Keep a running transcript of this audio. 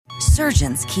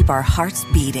surgeons keep our hearts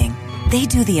beating. They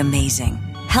do the amazing,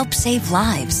 help save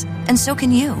lives, and so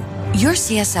can you. Your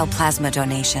CSL plasma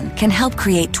donation can help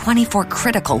create 24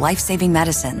 critical life-saving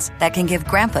medicines that can give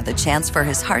Grandpa the chance for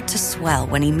his heart to swell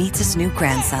when he meets his new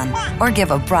grandson, or give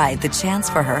a bride the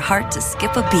chance for her heart to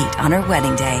skip a beat on her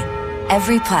wedding day.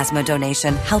 Every plasma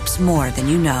donation helps more than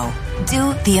you know.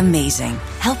 Do the amazing.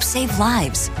 Help save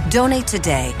lives. Donate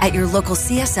today at your local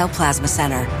CSL Plasma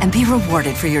Center and be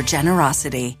rewarded for your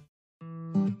generosity.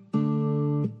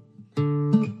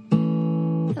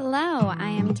 Hello, I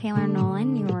am Taylor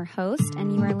Nolan, your host,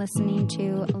 and you are listening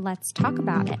to Let's Talk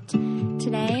About It.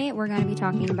 Today, we're going to be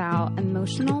talking about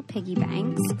emotional piggy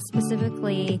banks,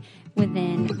 specifically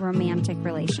within romantic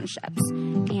relationships.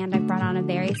 And I've brought on a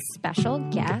very special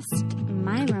guest,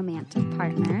 my romantic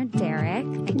partner, Derek.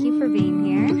 Thank you for being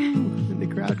here. The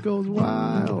crowd goes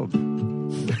wild.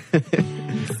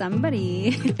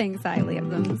 Somebody thinks highly of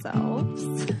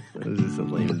themselves. That was just a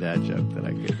lame dad joke that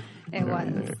I could. It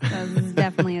was. That was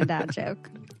definitely a dad joke.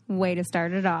 Way to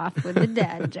start it off with a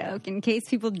dad joke, in case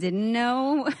people didn't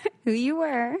know who you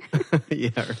were. Yeah,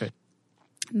 right.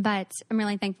 But I'm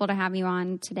really thankful to have you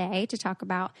on today to talk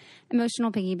about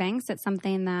emotional piggy banks. It's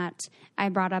something that I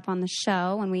brought up on the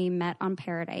show when we met on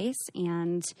Paradise,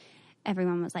 and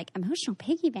everyone was like, emotional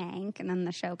piggy bank? And then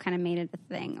the show kind of made it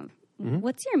a thing of,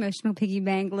 what's your emotional piggy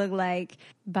bank look like?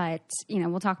 But, you know,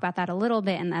 we'll talk about that a little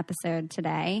bit in the episode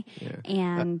today. Yeah.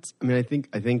 And I mean,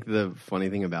 I think the funny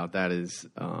thing about that is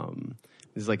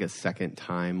this is like a second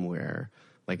time where,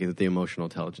 like, the emotional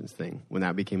intelligence thing, when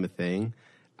that became a thing,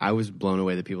 I was blown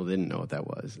away that people didn't know what that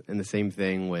was. And the same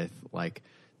thing with, like,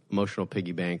 emotional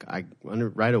piggy bank.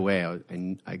 Right away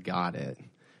I got it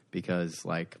because,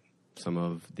 like, some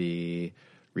of the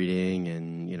reading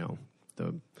and, you know,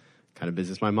 the kind of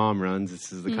business my mom runs,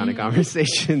 this is the kind of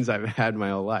conversations I've had my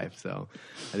whole life. So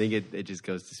I think it just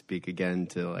goes to speak again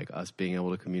to, like, us being able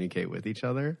to communicate with each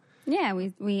other. yeah,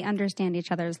 we understand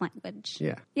each other's language.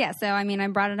 Yeah. Yeah, so, I mean, I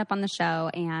brought it up on the show,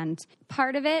 and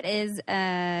part of it is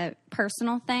a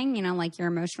personal thing, you know, like your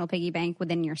emotional piggy bank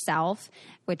within yourself,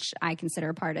 which I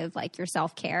consider part of, like, your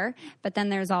self-care. But then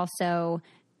there's also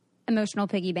emotional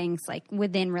piggy banks, like,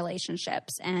 within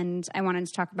relationships. And I wanted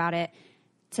to talk about it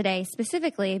today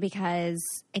specifically because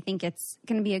I think it's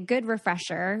going to be a good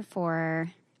refresher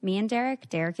for me and Derek,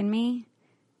 Derek and me,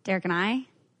 Derek and I.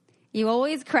 You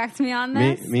always correct me on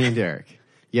this. Me and Derek.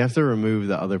 You have to remove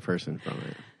the other person from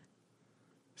it.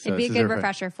 So it'd be a good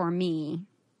refresher for me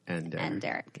and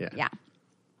Derek. Yeah. Yeah.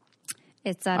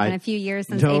 It's been a few years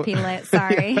since AP Lit.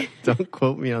 Sorry. Don't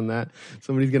quote me on that.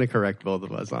 Somebody's going to correct both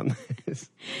of us on this.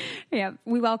 Yeah,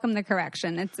 we welcome the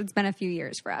correction. It's been a few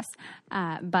years for us.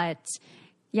 But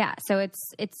yeah, so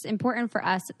it's important for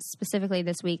us specifically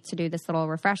this week to do this little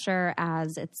refresher,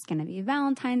 as it's going to be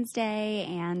Valentine's Day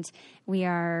and we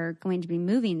are going to be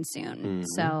moving soon.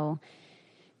 So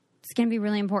it's going to be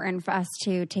really important for us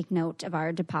to take note of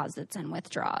our deposits and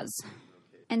withdrawals.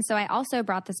 And so I also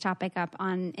brought this topic up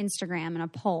on Instagram in a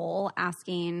poll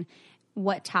asking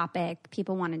what topic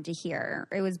people wanted to hear.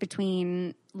 It was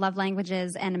between love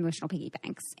languages and emotional piggy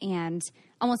banks. And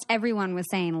almost everyone was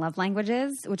saying love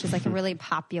languages, which is like a really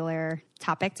popular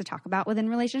topic to talk about within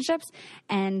relationships.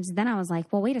 And then I was like,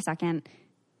 well, wait a second.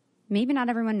 Maybe not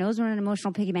everyone knows what an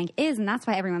emotional piggy bank is, and that's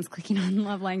why everyone's clicking on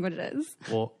love languages.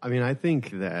 Well, I mean, I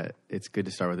think that it's good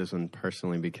to start with this one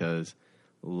personally because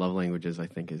love languages, I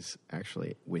think, is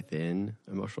actually within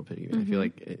emotional piggy bank. I feel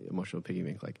like emotional piggy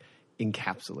bank, like,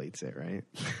 encapsulates it, right?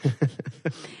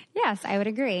 Yes, I would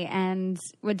agree, and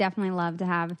would definitely love to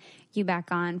have you back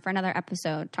on for another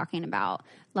episode talking about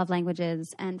love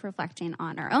languages and reflecting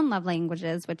on our own love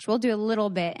languages, which we'll do a little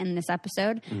bit in this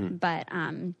episode, but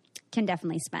can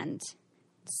definitely spend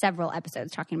several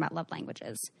episodes talking about love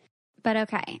languages. But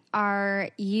okay, are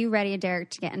you ready, Derek,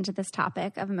 to get into this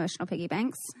topic of emotional piggy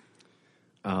banks?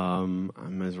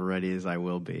 I'm as ready as I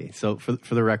will be. So for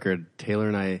the record, Taylor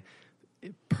and I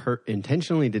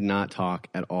intentionally did not talk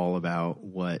at all about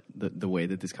what the way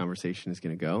that this conversation is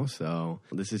going to go. So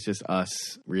this is just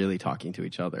us really talking to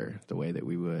each other the way that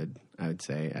we would, I would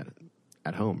say,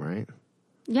 at home, right?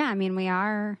 Yeah, I mean, we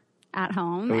are at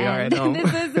home. We are at home.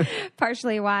 This is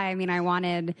partially why, I mean, I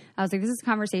was like, this is a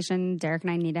conversation Derek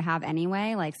and I need to have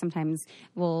anyway. Like, sometimes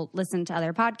we'll listen to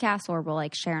other podcasts or we'll,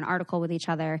 like, share an article with each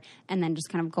other and then just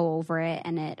kind of go over it,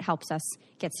 and it helps us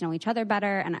get to know each other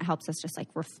better, and it helps us just, like,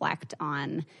 reflect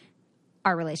on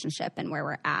our relationship and where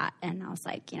we're at. And I was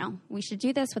like, you know, we should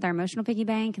do this with our emotional piggy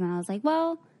bank. And then I was like,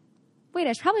 well, wait,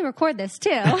 I should probably record this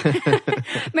too.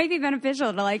 Might be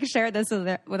beneficial to like share this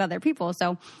with other people.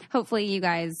 So hopefully you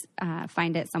guys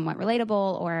find it somewhat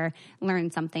relatable or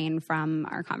learn something from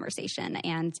our conversation.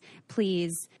 And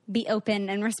please be open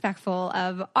and respectful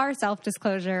of our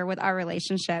self-disclosure with our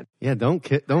relationship. Yeah, don't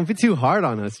be too hard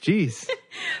on us. Jeez.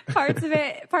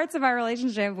 Parts of our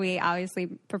relationship, we obviously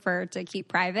prefer to keep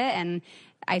private. And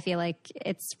I feel like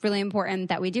it's really important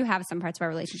that we do have some parts of our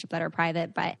relationship that are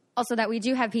private, but also that we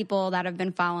do have people that have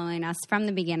been following us from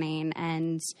the beginning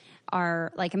and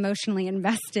are like emotionally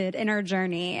invested in our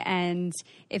journey. And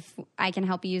if I can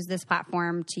help use this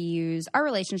platform to use our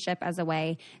relationship as a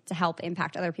way to help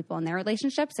impact other people in their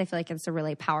relationships, I feel like it's a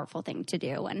really powerful thing to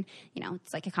do. And, you know,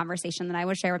 it's like a conversation that I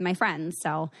would share with my friends.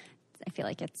 So I feel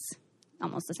like it's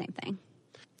almost the same thing.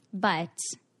 But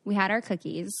we had our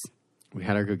cookies.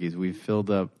 We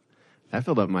filled up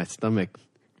my stomach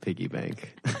piggy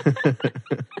bank.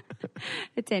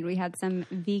 It did. We had some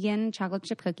vegan chocolate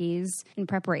chip cookies in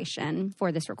preparation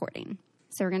for this recording.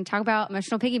 So we're going to talk about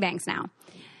emotional piggy banks now.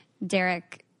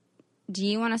 Derek, do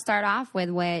you want to start off with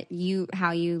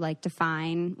how you like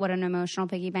define what an emotional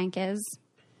piggy bank is?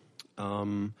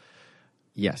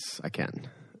 Yes, I can.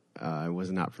 I was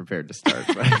not prepared to start,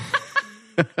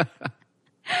 but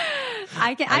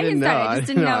I can start. I just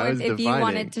didn't know if you defining.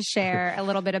 wanted to share a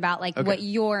little bit about what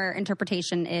your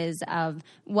interpretation is of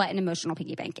what an emotional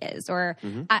piggy bank is. Or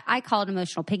I call it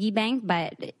emotional piggy bank,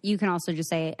 but you can also just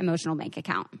say emotional bank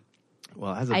account.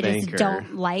 Well, as a banker. banker. Just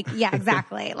don't like, yeah,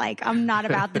 exactly. Like I'm not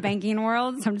about the banking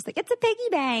world. So I'm just like, it's a piggy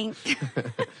bank.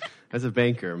 As a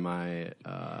banker, my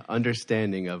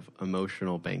understanding of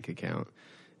emotional bank account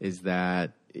is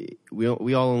that we all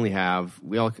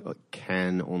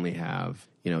can only have,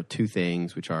 two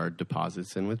things, which are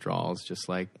deposits and withdrawals, just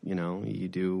like, you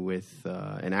do with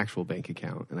an actual bank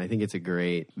account. And I think it's a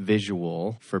great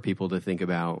visual for people to think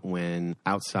about when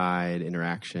outside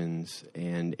interactions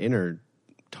and inner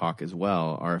talk as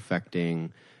well are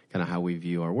affecting kind of how we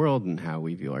view our world and how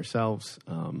we view ourselves.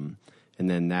 And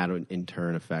then that in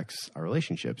turn affects our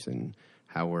relationships and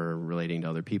how we're relating to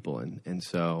other people. And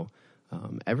so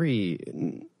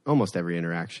almost every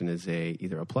interaction is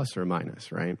either a plus or a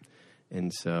minus, right?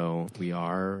 And so we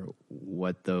are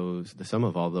what the sum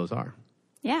of all those are.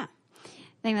 Yeah.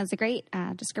 I think that's a great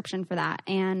description for that.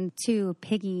 And to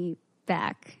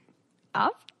piggyback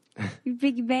up,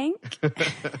 piggy bank,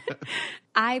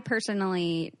 I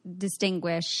personally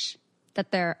distinguish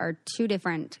that there are two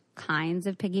different kinds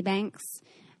of piggy banks.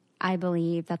 I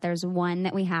believe that there's one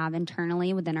that we have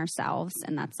internally within ourselves,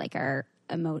 and that's like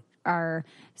our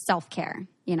self-care,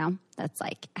 that's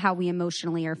like how we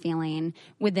emotionally are feeling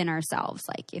within ourselves.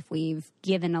 Like if we've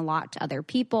given a lot to other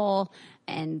people,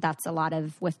 and that's a lot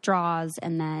of withdrawals.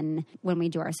 And then when we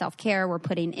do our self-care, we're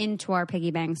putting into our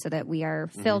piggy bank so that we are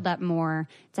filled up more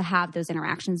to have those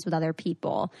interactions with other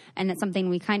people. And it's something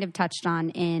we kind of touched on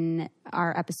in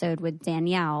our episode with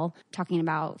Danielle, talking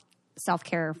about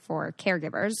self-care for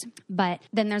caregivers. But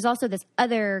then there's also this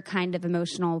other kind of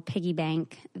emotional piggy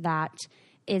bank that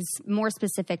is more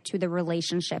specific to the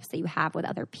relationships that you have with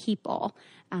other people.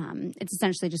 It's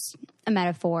essentially just a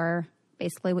metaphor,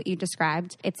 basically what you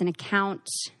described. It's an account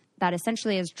that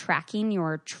essentially is tracking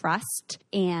your trust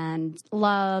and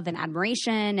love and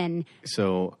admiration. And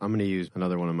so I'm going to use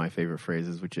another one of my favorite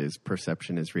phrases, which is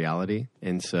perception is reality.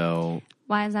 And so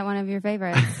why is that one of your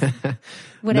favorites?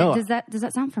 Does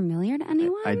that sound familiar to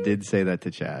anyone? I did say that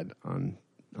to Chad on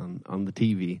the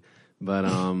TV, but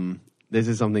this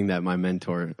is something that my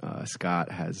mentor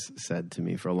Scott has said to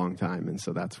me for a long time, and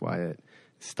so that's why it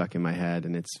stuck in my head.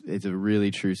 And it's a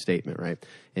really true statement, right?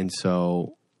 And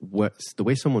so the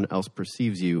way someone else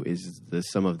perceives you is the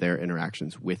sum of their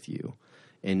interactions with you.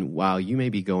 And while you may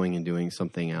be going and doing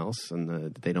something else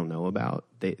and they don't know about,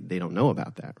 they don't know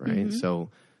about that, right? Mm-hmm. So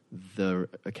the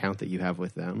account that you have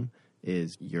with them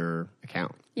is your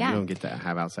account. Yeah. You don't get to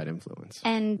have outside influence.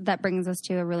 And that brings us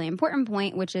to a really important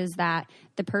point, which is that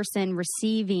the person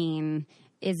receiving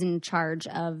is in charge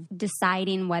of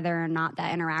deciding whether or not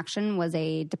that interaction was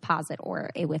a deposit or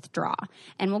a withdrawal.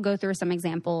 And we'll go through some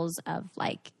examples of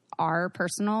like our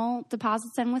personal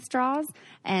deposits and withdrawals.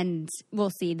 And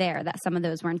we'll see there that some of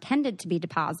those were intended to be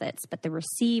deposits, but the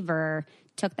receiver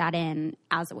took that in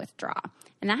as a withdrawal.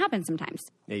 And that happens sometimes.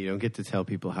 Yeah, you don't get to tell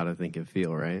people how to think and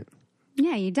feel, right?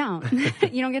 Yeah, you don't.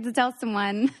 You don't get to tell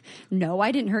someone, no,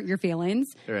 I didn't hurt your feelings.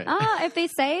 Right. If they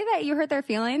say that you hurt their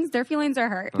feelings are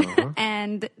hurt.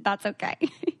 And that's okay.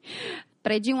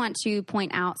 But I do want to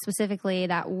point out specifically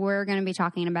that we're going to be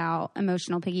talking about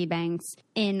emotional piggy banks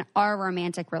in our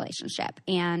romantic relationship.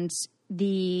 And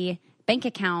the bank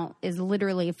account is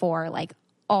literally for like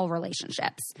all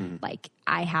relationships. Like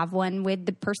I have one with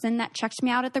the person that checked me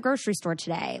out at the grocery store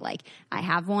today. Like I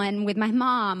have one with my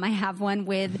mom. I have one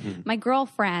with my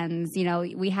girlfriends. You know,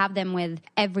 we have them with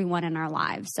everyone in our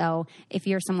lives. So if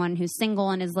you're someone who's single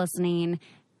and is listening,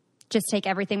 just take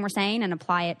everything we're saying and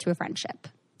apply it to a friendship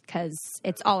because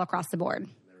it's all across the board.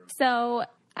 So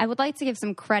I would like to give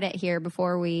some credit here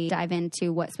before we dive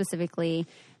into what specifically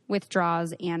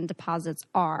withdrawals and deposits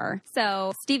are.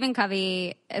 So Stephen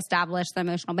Covey established the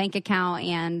emotional bank account,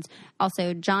 and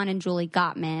also John and Julie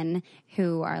Gottman,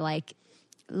 who are like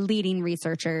leading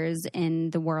researchers in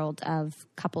the world of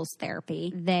couples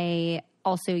therapy. They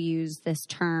also use this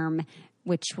term,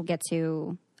 which we'll get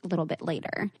to a little bit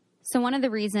later. So one of the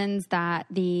reasons that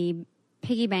the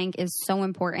piggy bank is so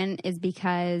important is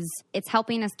because it's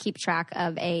helping us keep track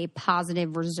of a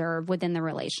positive reserve within the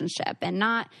relationship. And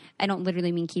not, I don't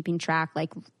literally mean keeping track,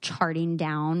 like charting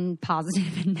down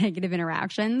positive and negative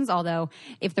interactions. Although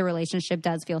if the relationship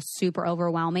does feel super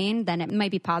overwhelming, then it might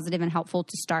be positive and helpful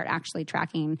to start actually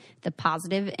tracking the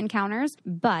positive encounters.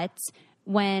 But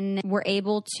when we're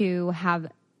able to have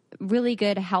really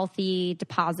good, healthy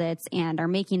deposits and are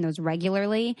making those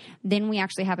regularly, then we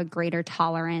actually have a greater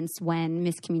tolerance when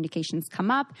miscommunications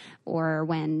come up or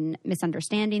when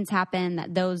misunderstandings happen,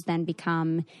 that those then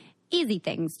become easy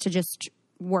things to just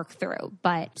work through.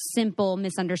 But simple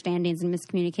misunderstandings and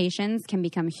miscommunications can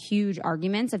become huge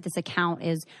arguments if this account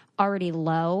is already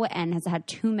low and has had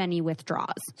too many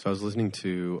withdrawals. So I was listening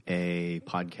to a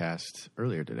podcast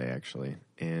earlier today, actually,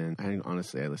 and I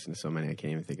listened to so many, I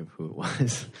can't even think of who it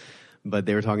was. But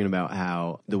they were talking about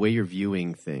how the way you're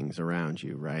viewing things around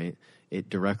you, right, it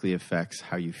directly affects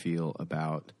how you feel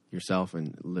about yourself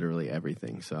and literally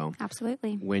everything. So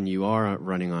absolutely, when you are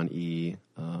running on E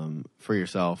for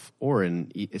yourself, or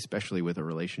in E, especially with a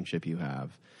relationship you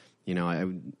have, you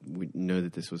know, we know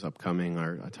that this was upcoming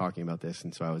or talking about this,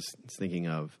 and so I was thinking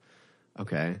of,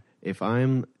 okay, if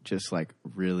I'm just like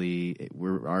really,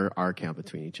 our account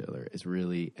between each other is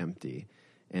really empty,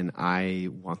 and I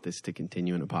want this to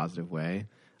continue in a positive way,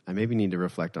 I maybe need to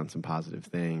reflect on some positive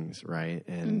things, right,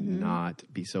 and not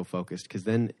be so focused, because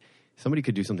then somebody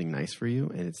could do something nice for you,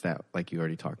 and it's that, like you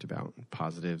already talked about,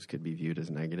 positives could be viewed as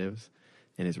negatives,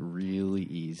 and it's really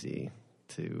easy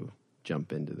to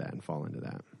jump into that and fall into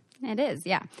that. It is,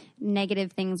 yeah.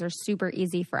 Negative things are super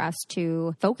easy for us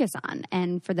to focus on,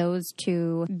 and for those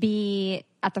to be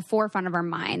at the forefront of our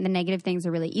mind. The negative things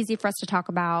are really easy for us to talk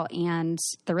about, and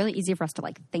they're really easy for us to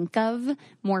like think of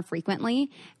more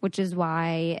frequently, which is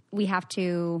why we have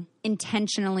to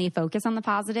intentionally focus on the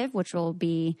positive, which will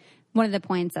be one of the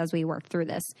points as we work through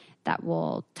this that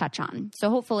we'll touch on. So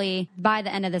hopefully by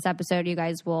the end of this episode, you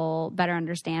guys will better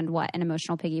understand what an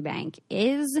emotional piggy bank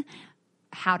is,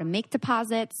 how to make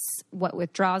deposits, what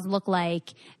withdrawals look like,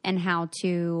 and how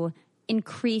to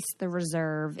increase the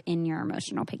reserve in your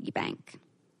emotional piggy bank.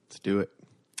 Let's do it.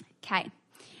 Okay.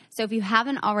 So if you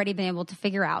haven't already been able to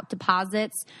figure out,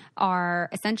 deposits are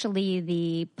essentially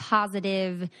the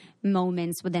positive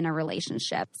moments within a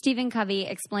relationship. Stephen Covey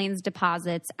explains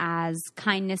deposits as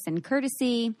kindness and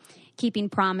courtesy, keeping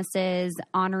promises,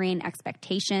 honoring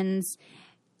expectations,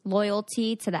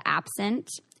 loyalty to the absent,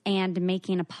 and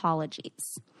making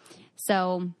apologies.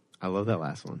 So I love that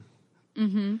last one.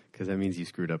 Because that means you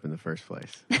screwed up in the first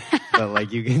place. But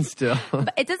like you can still...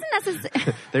 But it doesn't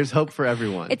necessarily... There's hope for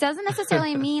everyone. It doesn't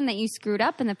necessarily mean that you screwed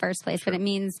up in the first place, but it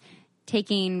means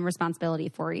taking responsibility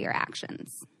for your actions.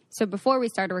 So before we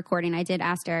started recording, I did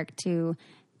ask Derek to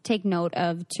take note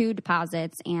of 2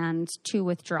 deposits and 2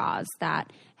 withdrawals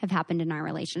that have happened in our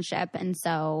relationship. And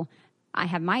so I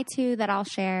have my 2 that I'll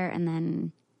share, and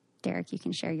then Derek, you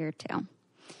can share your 2.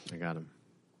 I got them.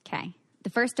 Okay. The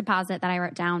first deposit that I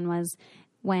wrote down was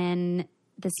when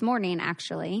this morning,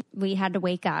 actually, we had to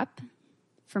wake up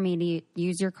for me to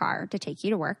use your car to take you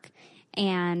to work.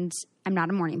 And I'm not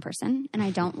a morning person, and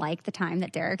I don't like the time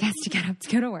that Derek has to get up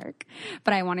to go to work.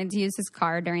 But I wanted to use his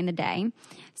car during the day,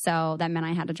 so that meant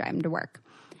I had to drive him to work.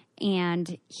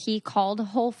 And he called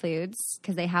Whole Foods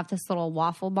because they have this little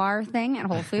waffle bar thing at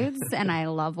Whole Foods, and I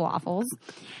love waffles.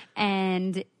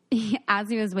 And as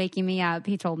he was waking me up,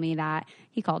 he told me that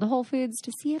he called Whole Foods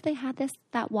to see if they had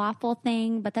that waffle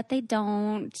thing, but that they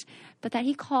don't, but that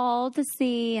he called to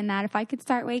see, and that if I could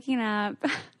start waking up.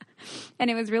 And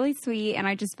it was really sweet, and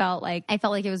I felt like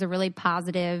it was a really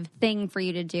positive thing for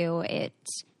you to do. It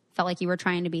felt like you were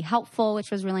trying to be helpful,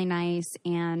 which was really nice,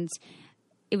 and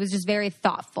it was just very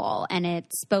thoughtful, and it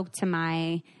spoke to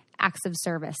my acts of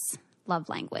service love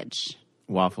language.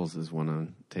 Waffles is one of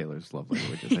Taylor's love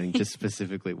languages. I think just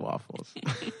specifically waffles.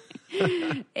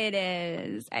 It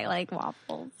is. I like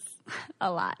waffles.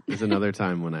 a lot. There's another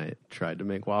time when I tried to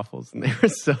make waffles and they were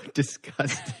so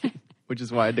disgusting, which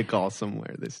is why I had to call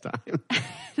somewhere this time.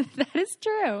 That is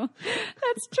true.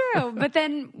 That's true. But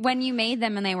then when you made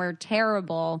them and they were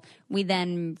terrible, we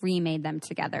then remade them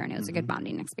together, and it was a good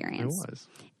bonding experience. It was.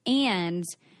 And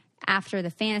after the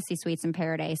Fantasy Suites in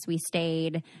Paradise, we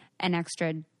stayed an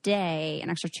extra 2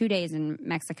 days in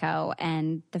Mexico.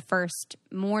 And the first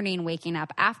morning waking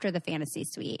up after the Fantasy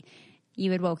Suite,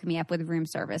 you had woken me up with room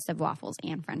service of waffles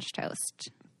and French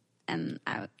toast. And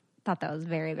I thought that was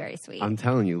very, very sweet. I'm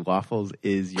telling you, waffles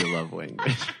is your love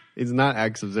language. It's not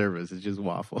acts of service. It's just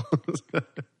waffles.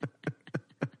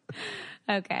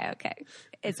 Okay.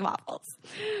 It's waffles.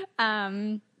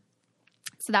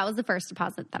 So that was the first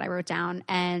deposit that I wrote down.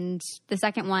 And the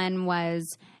second one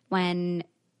was when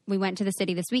we went to the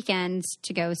city this weekend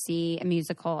to go see a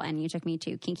musical, and you took me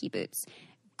to Kinky Boots.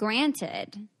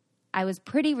 Granted, I was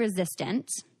pretty resistant.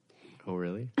 Oh,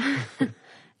 really?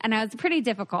 And I was pretty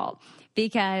difficult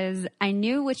because I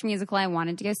knew which musical I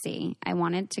wanted to go see. I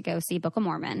wanted to go see Book of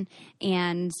Mormon,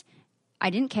 and I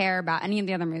didn't care about any of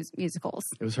the other musicals.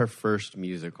 It was her first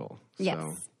musical. So.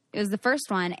 Yes. It was the first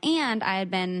one, and I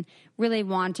had been really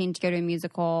wanting to go to a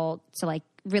musical to like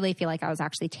really feel like I was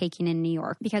actually taking in New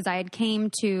York, because I had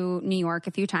came to New York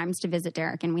a few times to visit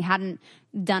Derek, and we hadn't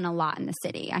done a lot in the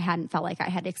city. I hadn't felt like I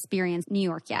had experienced New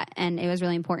York yet, and it was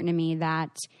really important to me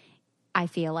that I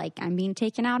feel like I'm being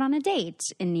taken out on a date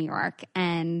in New York.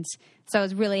 And so I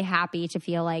was really happy to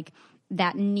feel like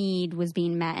that need was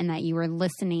being met, and that you were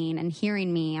listening and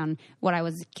hearing me on what I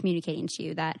was communicating to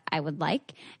you that I would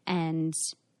like. And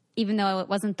even though it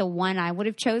wasn't the one I would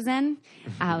have chosen,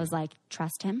 I was like,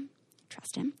 trust him.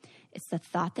 It's the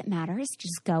thought that matters.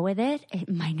 Just go with it. It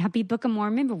might not be Book of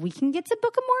Mormon, but we can get to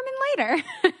Book of Mormon later.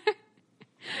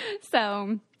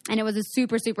 So, and it was a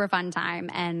super, super fun time,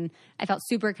 and I felt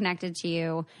super connected to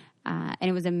you. And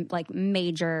it was a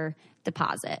major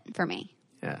deposit for me.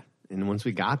 Yeah. And once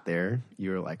we got there,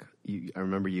 you were like, I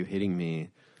remember you hitting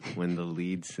me when the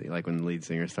lead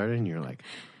singer started, and you're like,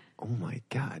 oh my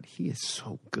God, he is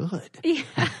so good. Yeah.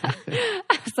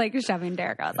 I was like shoving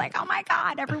Derek. I was like, oh my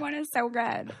God, everyone is so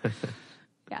good.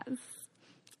 Yes.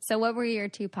 So what were your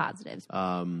two positives?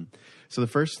 So the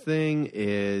first thing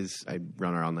is I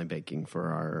run our online banking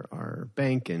for our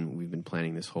bank, and we've been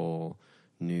planning this whole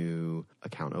new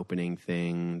account opening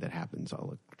thing that happens all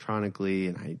electronically.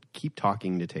 And I keep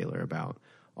talking to Taylor about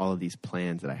all of these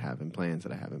plans that I have and plans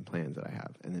that I have and plans that I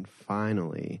have. And then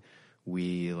finally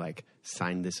we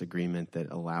signed this agreement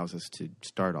that allows us to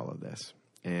start all of this.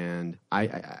 And I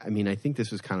mean, I think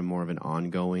this was kind of more of an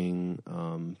ongoing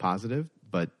positive,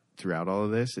 but throughout all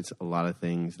of this, it's a lot of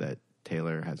things that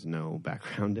Taylor has no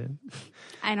background in.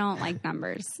 I don't like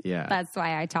numbers. Yeah. That's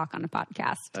why I talk on a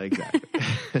podcast. Exactly.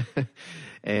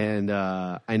 And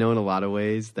I know in a lot of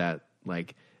ways that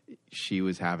she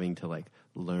was having to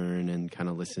learn and kind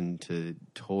of listen to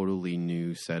totally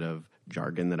new set of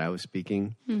jargon that I was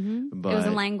speaking. Mm-hmm. But it was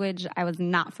a language I was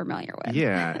not familiar with.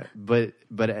 Yeah. but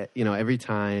every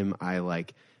time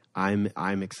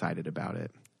I'm excited about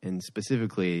it. And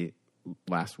specifically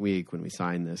last week when we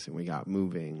signed this and we got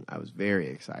moving, I was very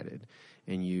excited.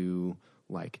 And you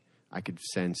I could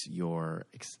sense your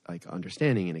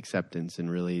understanding and acceptance, and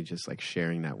really just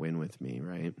sharing that win with me.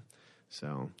 Right.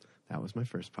 So that was my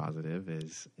first positive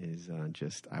is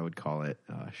just, I would call it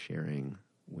sharing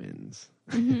wins.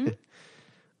 Mm-hmm.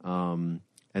 And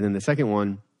then the second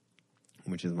one,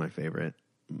 which is my favorite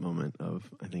moment of,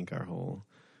 I think, our whole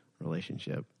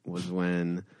relationship, was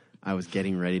when I was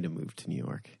getting ready to move to New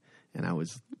York. And I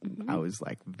was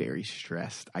very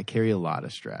stressed. I carry a lot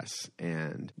of stress,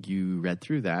 and you read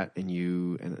through that,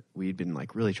 and we'd been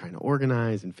really trying to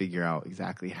organize and figure out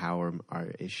exactly how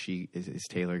is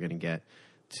Taylor going to get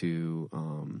to,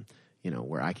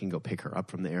 where I can go pick her up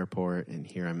from the airport. And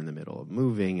here I'm in the middle of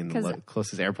moving, and the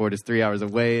closest airport is 3 hours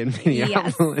away in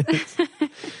Minneapolis. Yes.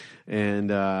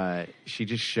 And she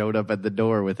just showed up at the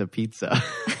door with a pizza.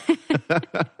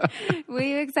 Will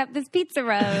you accept this pizza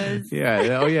rose?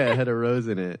 Yeah. Oh, yeah. It had a rose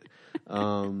in it.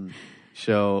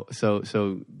 So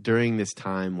during this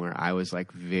time where I was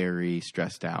very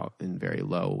stressed out and very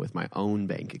low with my own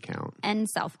bank account and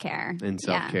self-care.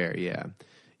 Yeah.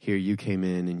 Here you came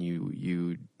in and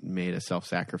you made a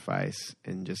self-sacrifice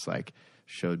and just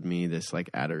showed me this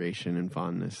adoration and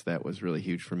fondness that was really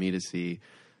huge for me to see,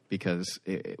 because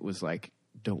it was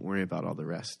don't worry about all the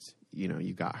rest.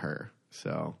 You got her.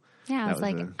 So yeah, I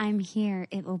was I'm here.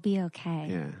 It will be okay.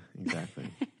 Yeah, exactly.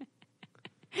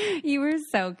 You were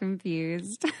so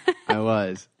confused. I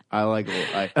was. I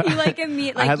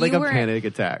immediately. I had a panic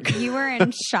attack. You were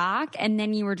in shock, and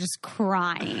then you were just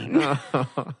crying.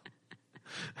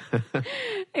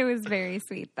 It was very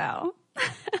sweet, though.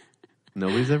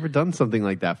 Nobody's ever done something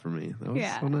like that for me. That was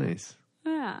so nice.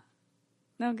 Yeah.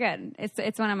 No, good.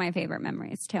 It's one of my favorite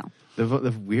memories, too.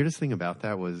 The weirdest thing about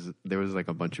that was there was like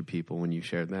a bunch of people when you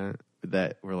shared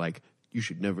that were like, you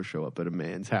should never show up at a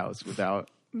man's house without...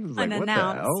 Like, unannounced.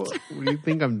 what the hell? What do you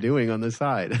think I'm doing on the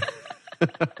side?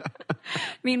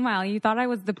 Meanwhile, you thought I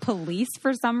was the police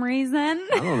for some reason?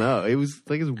 I don't know. It was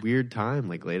like a weird time,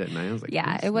 like late at night. I was like,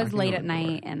 yeah, it was late at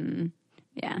night. And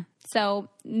yeah. So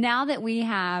now that we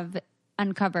have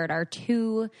uncovered our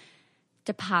 2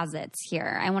 deposits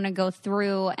here, I want to go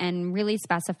through and really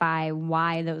specify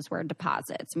why those were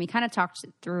deposits. And we kind of talked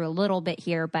through a little bit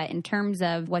here, but in terms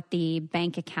of what the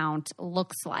bank account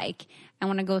looks like, I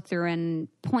want to go through and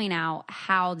point out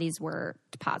how these were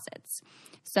deposits.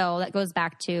 So that goes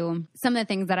back to some of the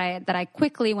things that I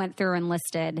quickly went through and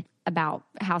listed about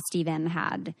how Stephen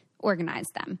had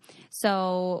organized them.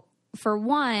 So for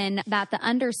one, that the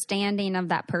understanding of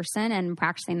that person and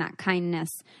practicing that kindness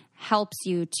helps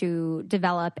you to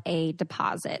develop a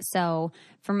deposit. So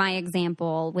for my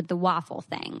example, with the waffle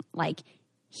thing, like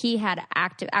he had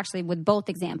actually with both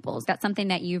examples, that's something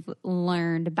that you've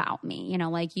learned about me,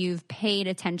 like you've paid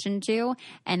attention to,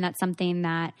 and that's something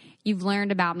that you've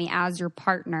learned about me as your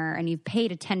partner and you've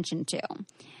paid attention to.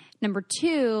 Number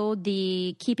 2,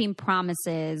 the keeping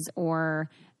promises or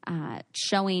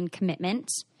showing commitment.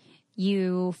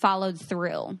 You followed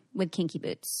through with Kinky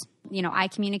Boots. I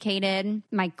communicated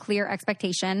my clear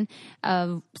expectation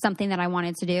of something that I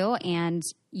wanted to do, and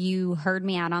you heard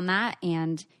me out on that,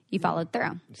 and you followed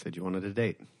through. You said you wanted a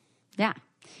date. Yeah.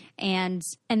 And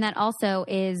that also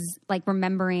is like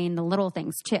remembering the little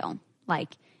things too. Like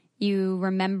you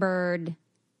remembered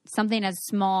something as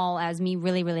small as me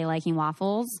really, really liking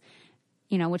waffles,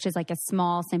 which is like a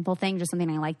small, simple thing, just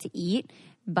something I like to eat.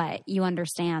 But you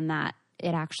understand that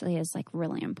it actually is like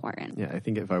really important. Yeah, I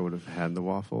think if I would have had the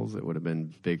waffles, it would have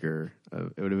been bigger.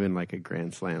 It would have been like a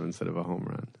grand slam instead of a home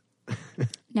run.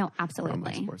 No,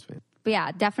 absolutely. I'm a sports fan. But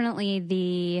yeah, definitely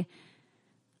the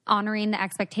honoring the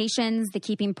expectations, the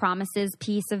keeping promises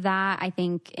piece of that. I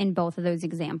think in both of those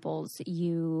examples,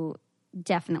 you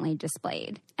definitely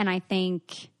displayed. And I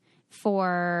think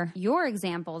for your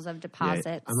examples of deposits...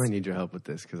 Yeah, I might need your help with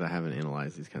this because I haven't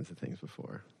analyzed these kinds of things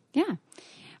before. Yeah.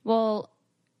 Well,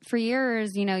 for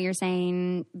yours, you're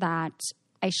saying that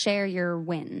I share your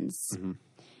wins. Mm-hmm.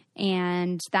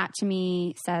 And that to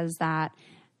me says that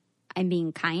I'm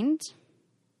being kind.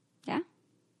 Yeah.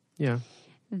 Yeah.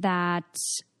 That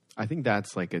I think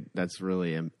that's that's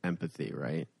really empathy,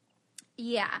 right?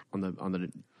 Yeah. On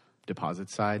the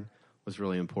deposit side, what's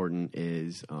really important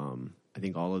is I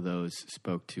think all of those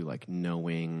spoke to like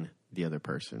knowing the other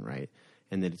person, right?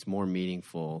 And that it's more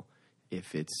meaningful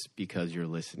if it's because you're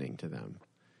listening to them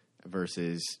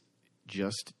versus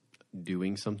just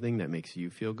doing something that makes you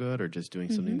feel good or just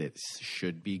doing something that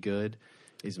should be good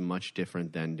is much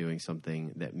different than doing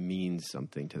something that means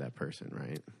something to that person,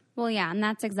 right? Well, yeah, and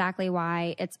that's exactly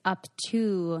why it's up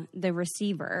to the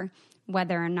receiver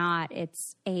whether or not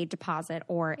it's a deposit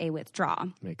or a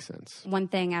withdrawal. Makes sense. One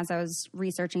thing as I was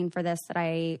researching for this that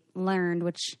I learned,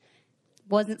 which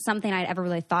wasn't something I'd ever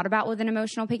really thought about with an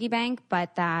emotional piggy bank,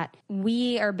 but that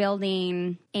we are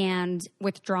building and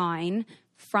withdrawing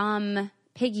from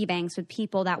piggy banks with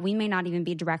people that we may not even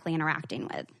be directly interacting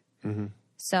with. Mm-hmm.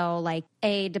 So like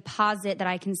a deposit that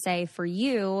I can say for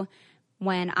you,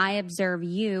 when I observe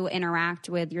you interact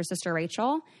with your sister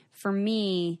Rachel, for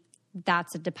me,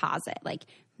 that's a deposit. Like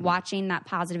watching that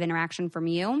positive interaction from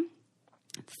you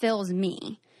fills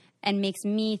me and makes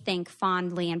me think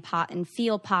fondly and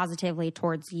feel positively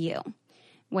towards you.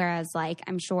 Whereas like,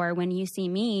 I'm sure when you see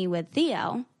me with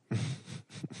Theo,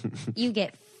 you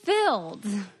get filled,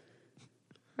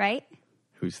 right?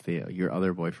 Who's Theo? Your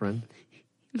other boyfriend?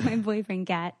 My boyfriend,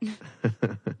 Cat.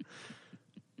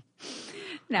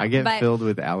 No, I get filled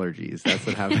with allergies. That's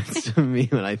what happens to me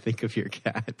when I think of your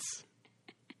cats.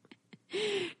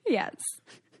 Yes.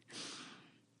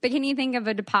 But can you think of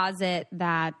a deposit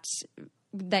that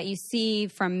you see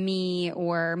from me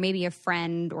or maybe a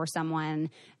friend or someone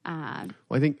well,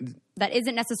 I think that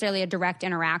isn't necessarily a direct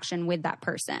interaction with that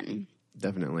person?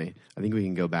 Definitely. I think we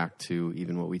can go back to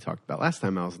even what we talked about last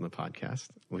time I was on the podcast,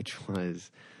 which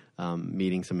was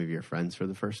meeting some of your friends for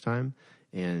the first time.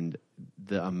 And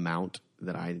the amount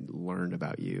that I learned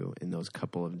about you in those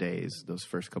couple of days, those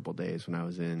first couple of days when I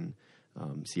was in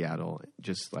Seattle,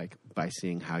 just like by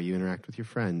seeing how you interact with your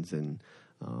friends and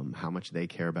how much they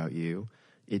care about you,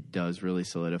 it does really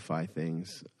solidify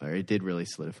things, or it did really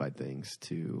solidify things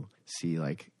to see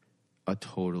like a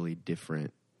totally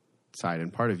different side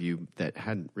and part of you that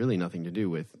had really nothing to do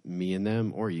with me and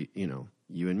them or you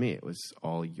you and me. It was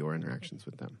all your interactions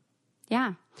with them.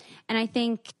 Yeah. And I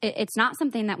think it's not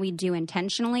something that we do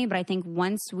intentionally, but I think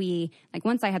once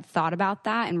I had thought about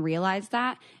that and realized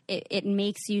that, it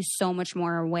makes you so much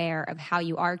more aware of how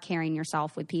you are carrying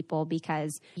yourself with people,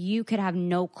 because you could have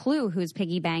no clue whose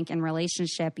piggy bank and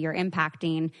relationship you're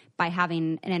impacting by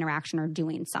having an interaction or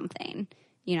doing something,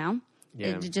 you know?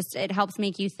 Yeah. It helps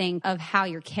make you think of how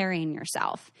you're carrying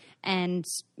yourself. And,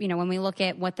 you know, when we look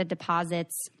at what the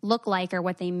deposits look like or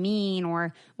what they mean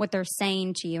or what they're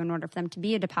saying to you in order for them to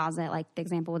be a deposit, like the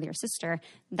example with your sister,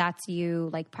 that's you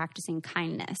like practicing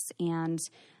kindness and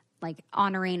like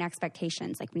honoring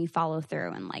expectations, like when you follow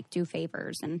through and like do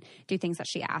favors and do things that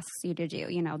she asks you to do.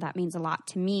 You know, that means a lot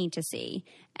to me to see.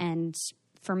 And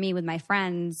for me with my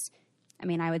friends, I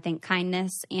mean, I would think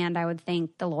kindness and I would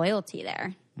think the loyalty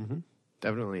there. Mm-hmm.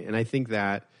 Definitely. And I think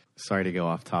that, sorry to go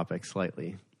off topic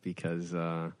slightly, because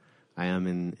I am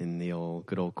in the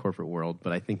good old corporate world,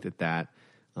 but I think that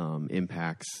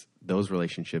impacts those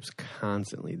relationships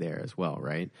constantly there as well,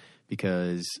 right?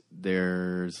 Because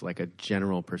there's like a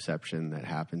general perception that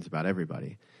happens about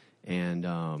everybody. And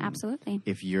absolutely,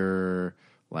 if you're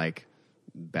like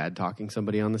bad talking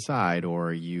somebody on the side,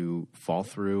 or you fall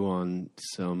through on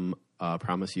some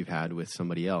promise you've had with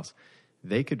somebody else,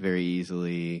 they could very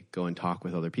easily go and talk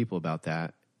with other people about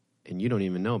that, and you don't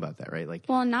even know about that, right? Like,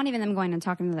 well, not even them going and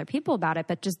talking to other people about it,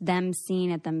 but just them seeing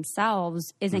it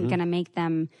themselves isn't going to make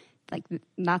them like,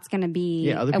 that's going to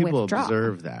be other a people withdrawal.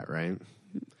 observe that, right?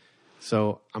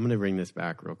 So I'm going to bring this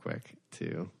back real quick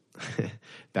to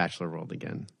Bachelor World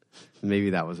again. Maybe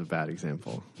that was a bad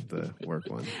example, the work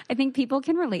one. I think people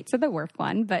can relate to the work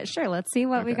one, but sure, let's see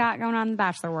what we got going on in the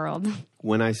Bachelor World.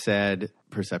 When I said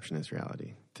perception is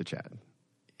reality to Chad,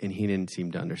 and he didn't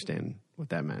seem to understand what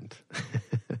that meant.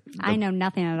 I know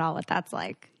nothing at all what that's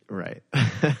like. Right.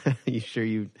 You sure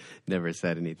you never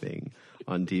said anything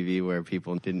on TV where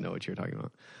people didn't know what you were talking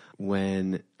about?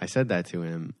 When I said that to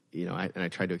him, you know, I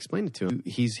tried to explain it to him.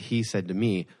 He said to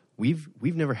me, "We've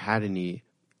never had any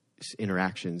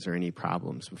interactions or any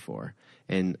problems before."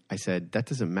 And I said, that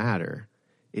doesn't matter.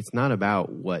 It's not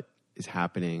about what is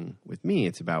happening with me.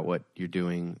 It's about what you're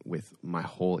doing with my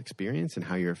whole experience and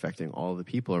how you're affecting all the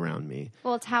people around me.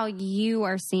 Well, it's how you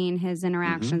are seeing his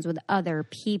interactions with other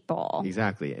people.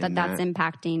 Exactly. That's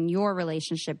impacting your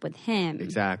relationship with him.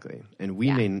 Exactly.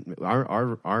 And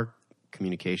our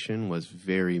communication was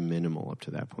very minimal up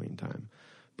to that point in time.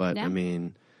 But I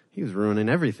mean, he was ruining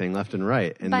everything left and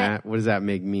right. And what does that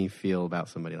make me feel about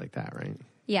somebody like that, right?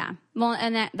 Yeah. Well,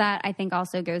 and that I think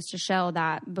also goes to show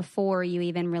that before you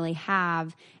even really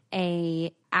have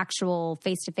a actual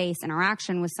face-to-face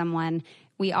interaction with someone,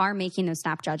 we are making those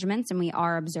snap judgments and we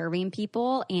are observing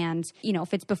people. And, you know,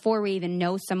 if it's before we even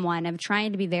know someone, of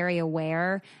trying to be very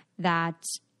aware that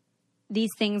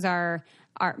these things are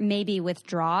maybe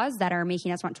withdraws that are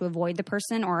making us want to avoid the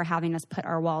person or having us put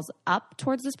our walls up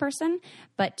towards this person,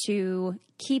 but to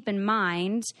keep in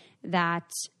mind that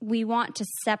we want to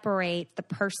separate the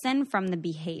person from the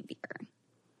behavior.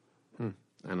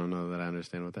 I don't know that I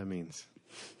understand what that means.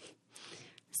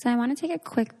 So I want to take a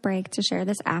quick break to share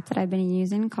this app that I've been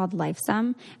using called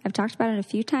LifeSum. I've talked about it a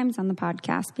few times on the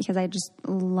podcast because I just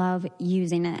love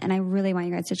using it, and I really want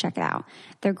you guys to check it out.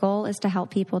 Their goal is to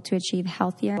help people to achieve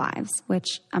healthier lives,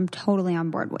 which I'm totally on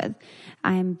board with.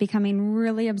 I'm becoming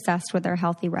really obsessed with their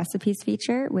healthy recipes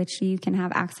feature, which you can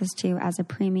have access to as a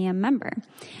premium member.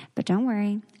 But don't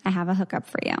worry, I have a hookup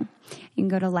for you. You can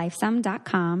go to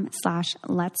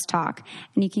lifesum.com/let's talk,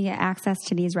 and you can get access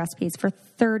to these recipes for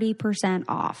 30%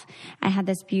 off. I had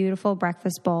this beautiful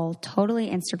breakfast bowl, totally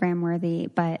Instagram worthy,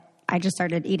 but I just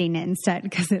started eating it instead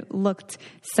because it looked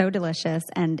so delicious,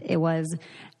 and it was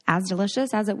as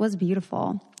delicious as it was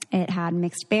beautiful. It had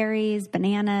mixed berries,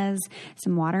 bananas,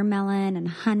 some watermelon, and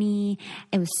honey.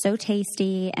 It was so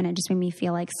tasty, and it just made me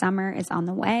feel like summer is on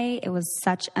the way. It was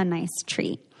such a nice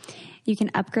treat. You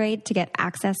can upgrade to get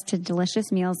access to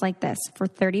delicious meals like this for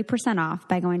 30% off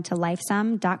by going to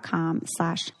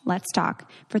lifesum.com/let's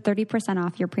talk for 30%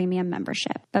 off your premium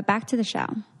membership. But back to the show.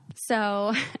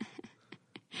 So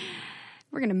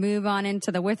we're going to move on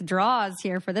into the withdrawals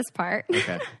here for this part.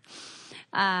 Okay.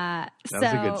 That was a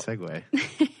good segue.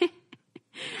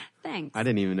 Thanks. I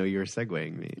didn't even know you were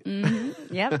segueing me.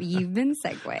 Mm-hmm. Yep, you've been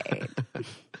segued.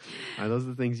 Are those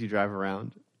the things you drive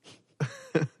around?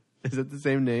 Is it the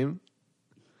same name?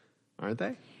 Aren't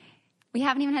they? We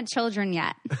haven't even had children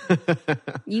yet.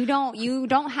 You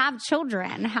don't have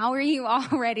children. How are you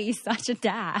already such a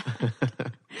dad?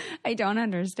 I don't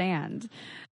understand.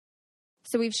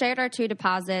 So we've shared our 2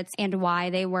 deposits and why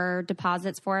they were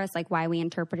deposits for us, like why we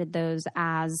interpreted those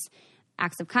as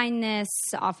acts of kindness,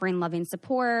 offering loving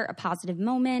support, a positive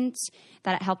moment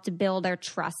that helped to build our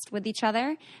trust with each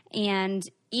other. And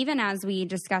even as we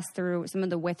discuss through some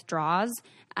of the withdrawals,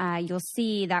 you'll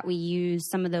see that we use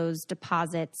some of those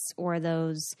deposits or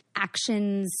those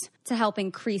actions to help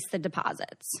increase the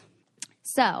deposits.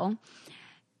 So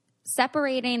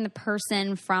separating the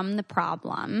person from the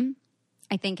problem,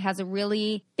 I think, has a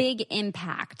really big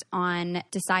impact on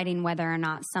deciding whether or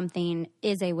not something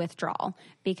is a withdrawal.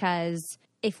 Because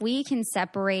if we can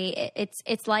separate,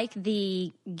 it's like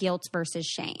the guilt versus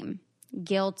shame.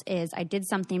 Guilt is I did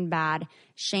something bad.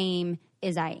 Shame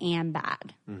is I am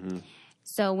bad. Mm-hmm.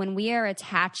 So when we are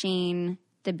attaching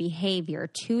the behavior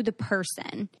to the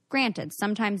person, granted,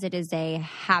 sometimes it is a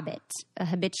habit, a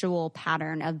habitual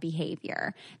pattern of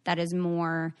behavior that is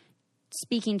more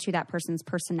speaking to that person's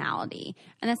personality.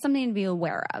 And that's something to be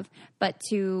aware of. But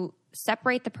to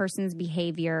separate the person's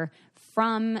behavior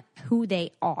from who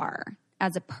they are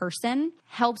as a person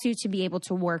helps you to be able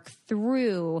to work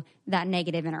through that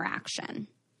negative interaction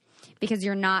because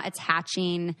you're not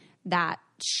attaching that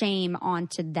shame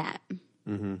onto them.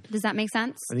 Mm-hmm. Does that make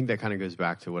sense? I think that kind of goes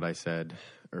back to what I said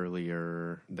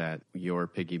earlier, that your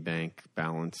piggy bank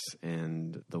balance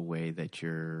and the way that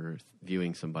you're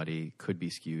viewing somebody could be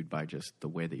skewed by just the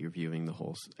way that you're viewing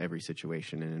every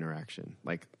situation and interaction.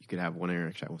 Like you could have one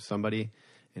interaction with somebody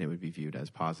and it would be viewed as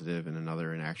positive, and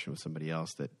another interaction with somebody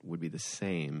else that would be the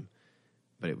same,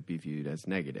 but it would be viewed as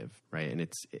negative, right?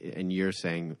 And you're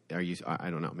saying, I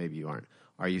don't know, maybe you aren't.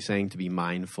 Are you saying to be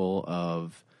mindful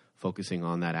of focusing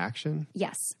on that action?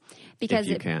 Yes. Because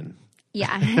if you can.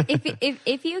 Yeah.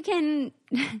 if you can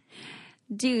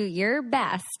do your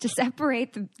best to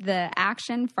separate the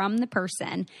action from the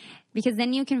person, because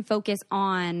then you can focus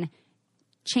on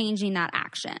changing that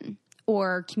action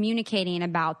or communicating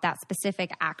about that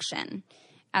specific action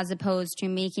as opposed to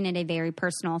making it a very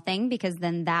personal thing, because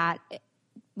then that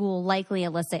will likely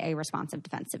elicit a response of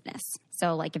defensiveness.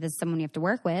 So like if it's someone you have to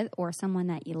work with or someone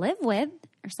that you live with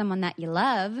or someone that you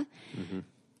love, mm-hmm.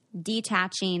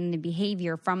 detaching the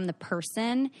behavior from the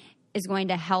person is going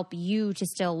to help you to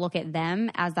still look at them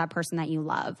as that person that you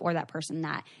love or that person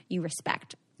that you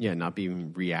respect. Yeah, not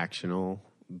being reactional,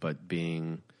 but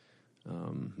being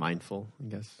mindful, I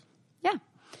guess. Yeah.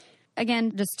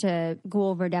 Again, just to go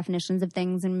over definitions of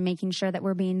things and making sure that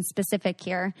we're being specific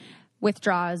here.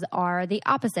 Withdrawals are the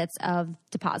opposites of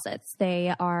deposits.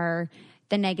 They are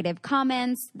the negative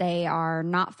comments. They are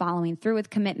not following through with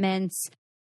commitments.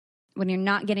 When you're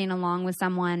not getting along with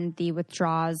someone, the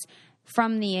withdrawals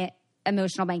from the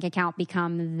emotional bank account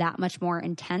become that much more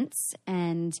intense.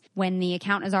 And when the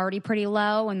account is already pretty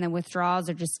low and the withdrawals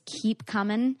are just keep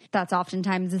coming, that's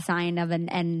oftentimes a sign of an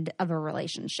end of a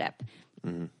relationship.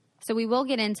 Mm-hmm. So we will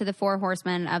get into the 4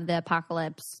 horsemen of the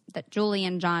apocalypse that Julie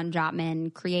and John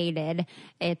Jotman created.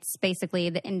 It's basically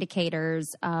the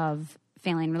indicators of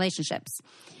failing relationships.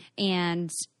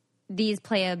 And these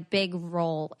play a big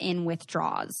role in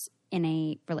withdrawals in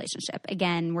a relationship.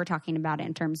 Again, we're talking about it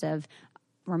in terms of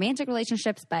romantic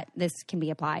relationships, but this can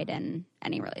be applied in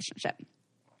any relationship.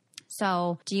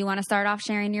 So do you want to start off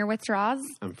sharing your withdrawals?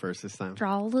 I'm first this time.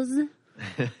 Withdrawals?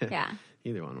 Yeah.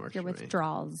 Either one works your for me.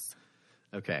 withdrawals.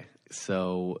 Okay,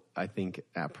 so I think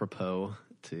apropos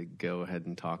to go ahead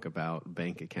and talk about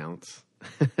bank accounts,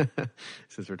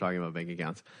 since we're talking about bank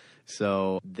accounts.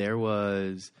 So there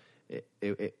was,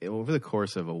 over the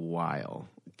course of a while,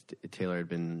 Taylor had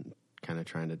been kind of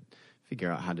trying to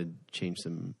figure out how to change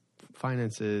some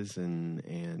finances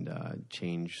and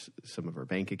change some of her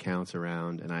bank accounts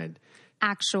around. And I had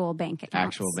actual bank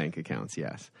accounts,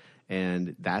 yes.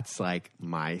 And that's like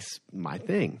my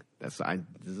thing. This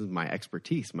is my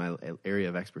expertise, my area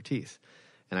of expertise.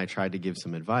 And I tried to give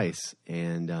some advice,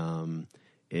 and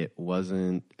it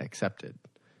wasn't accepted.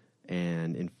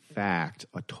 And in fact,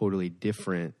 a totally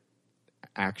different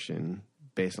action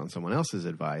based on someone else's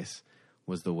advice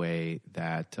was the way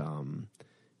that,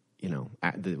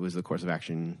 it was the course of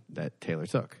action that Taylor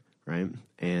took, right?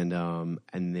 And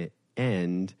in the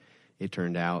end, it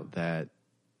turned out that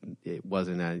it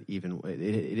wasn't it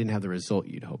didn't have the result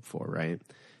you'd hope for, right?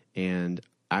 And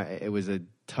it was a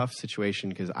tough situation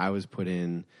because I was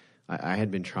I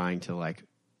had been trying to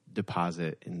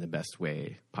deposit in the best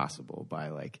way possible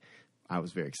by I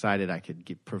was very excited I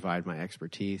could provide my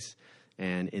expertise.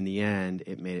 And in the end,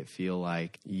 it made it feel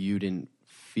like you didn't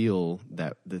feel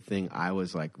that the thing I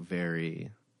was I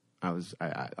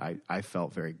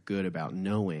felt very good about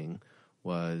knowing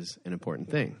was an important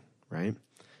thing, right?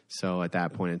 So at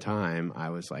that point in time, I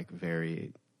was it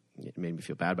made me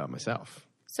feel bad about myself.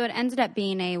 So it ended up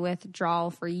being a withdrawal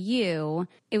for you.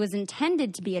 It was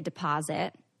intended to be a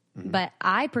deposit, mm-hmm. but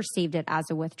I perceived it as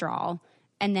a withdrawal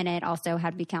And then it also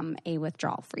had become a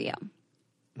withdrawal for you.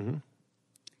 Mm-hmm.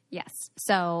 Yes.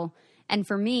 So, and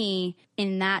for me,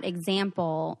 in that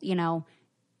example, you know,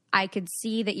 I could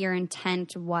see that your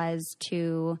intent was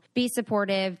to be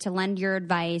supportive, to lend your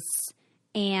advice,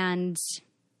 and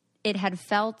it had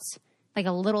felt like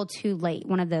a little too late,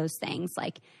 one of those things.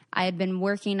 Like I had been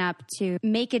working up to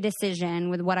make a decision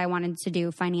with what I wanted to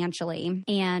do financially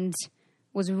and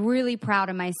was really proud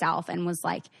of myself and was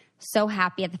like so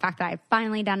happy at the fact that I had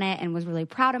finally done it and was really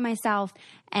proud of myself.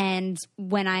 And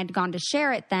when I had gone to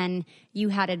share it, then you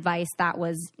had advice that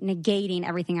was negating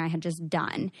everything I had just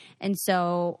done. And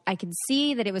so I could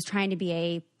see that it was trying to be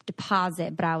a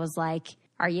deposit, but I was like,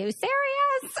 are you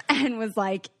serious? And was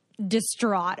like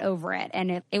distraught over it.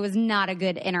 And it was not a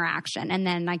good interaction. And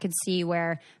then I could see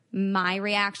where my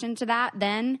reaction to that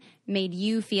then made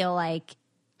you feel like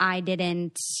I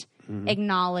didn't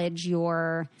acknowledge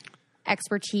your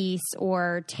expertise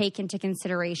or take into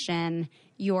consideration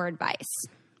your advice.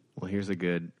 Well, here's a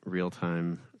good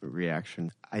real-time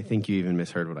reaction. I think you even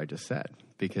misheard what I just said,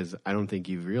 because I don't think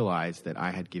you realized that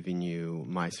I had given you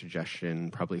my suggestion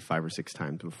probably 5 or 6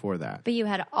 times before that. But you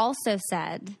had also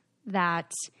said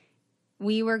that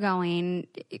we were going,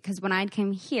 because when I'd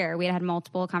come here, we had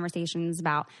multiple conversations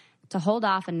about to hold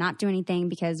off and not do anything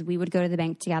because we would go to the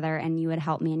bank together and you would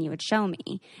help me and you would show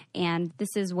me. And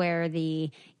this is where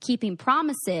the keeping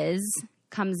promises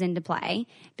comes into play,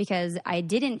 because I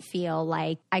didn't feel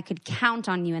like I could count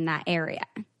on you in that area.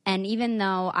 And even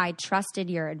though I trusted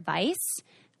your advice,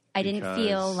 I didn't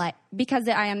feel like, because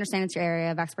I understand it's your area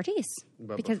of expertise.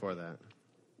 But before that,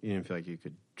 you didn't feel like you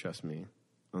could trust me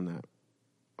on that.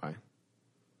 Why?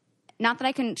 Not that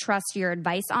I couldn't trust your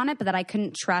advice on it, but that I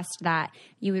couldn't trust that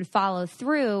you would follow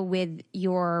through with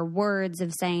your words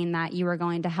of saying that you were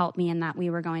going to help me and that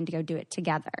we were going to go do it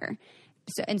together.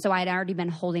 So I had already been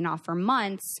holding off for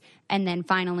months, and then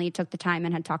finally took the time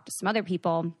and had talked to some other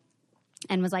people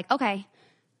and was like, okay,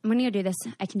 I'm going to go do this.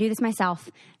 I can do this myself.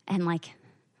 And like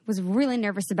was really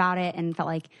nervous about it and felt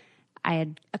like I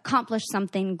had accomplished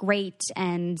something great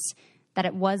and that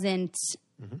it wasn't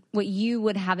what you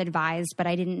would have advised, but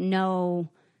I didn't know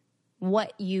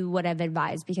what you would have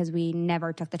advised because we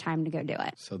never took the time to go do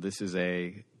it. So this is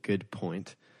a good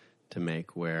point to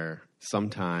make, where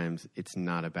sometimes it's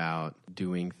not about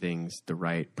doing things the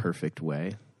right, perfect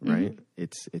way, right?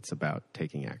 It's about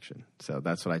taking action. So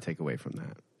that's what I take away from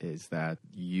that, is that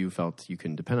you felt you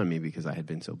couldn't depend on me because I had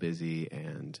been so busy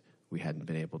and we hadn't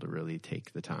been able to really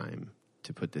take the time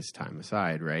to put this time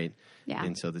aside, right? Yeah.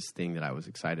 And so this thing that I was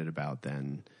excited about,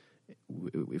 then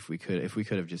if we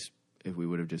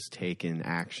would have just taken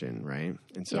action, right?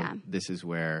 And so this is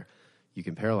where you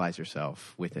can paralyze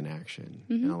yourself with inaction.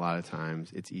 And a lot of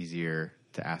times it's easier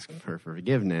to ask for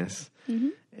forgiveness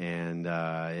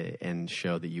and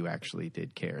show that you actually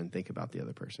did care and think about the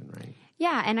other person, right?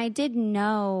 Yeah, and I did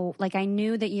know, like I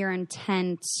knew that your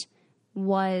intent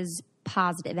was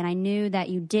positive, and I knew that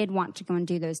you did want to go and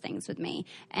do those things with me.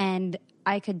 And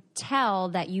I could tell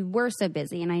that you were so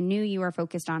busy, and I knew you were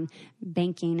focused on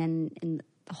banking and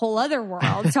the whole other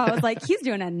world. So I was like, he's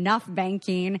doing enough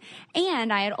banking.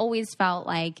 And I had always felt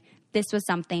like this was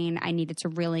something I needed to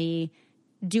really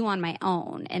do on my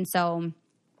own. And so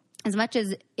as much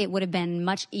as it would have been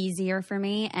much easier for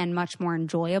me and much more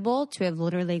enjoyable to have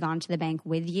literally gone to the bank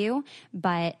with you,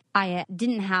 but I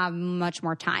didn't have much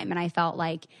more time. And I felt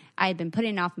like I had been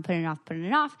putting it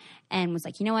off and was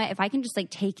like, you know what, if I can just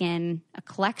like take in a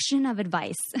collection of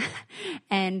advice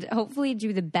and hopefully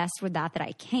do the best with that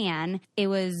I can. It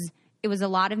was a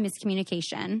lot of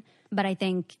miscommunication, but I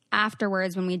think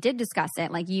afterwards when we did discuss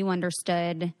it, like you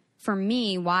understood for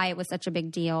me why it was such a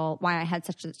big deal, why I had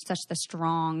such the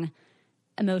strong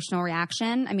emotional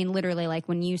reaction. I mean, literally, like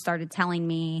when you started telling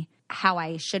me how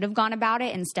I should have gone about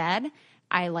it instead,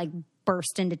 I like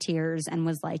burst into tears and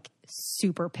was like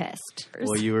super pissed.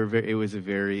 Well,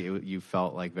 you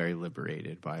felt like very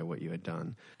liberated by what you had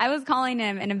done. I was calling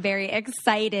him in a very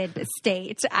excited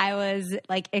state. I was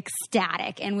like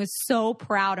ecstatic and was so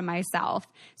proud of myself.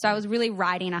 So I was really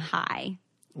riding a high.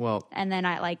 Well, and then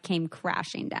I like came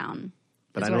crashing down.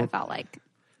 But That's what it felt like.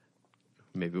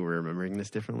 Maybe we're remembering this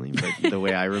differently, but the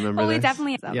way I remember we this,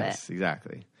 definitely have yes,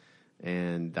 exactly,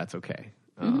 and that's okay.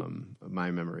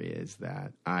 My memory is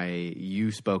that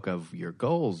you spoke of your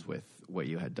goals with what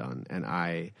you had done, and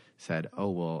I said,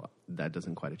 "Oh, well, that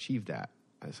doesn't quite achieve that."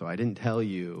 So I didn't tell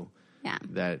you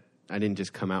that. I didn't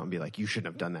just come out and be like, "You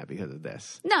shouldn't have done that because of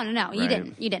this." No, right?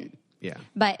 you didn't. Yeah.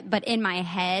 But in my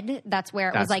head, that's where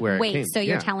it was like, wait, so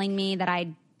you're telling me that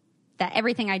that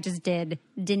everything I just did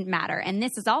didn't matter. And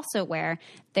this is also where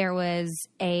there was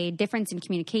a difference in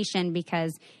communication,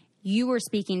 because you were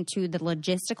speaking to the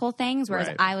logistical things, whereas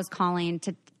Right. I was calling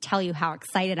to tell you how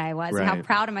excited I was and how Right.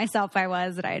 proud of myself I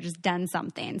was that I had just done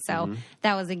something. So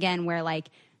that was, again, where like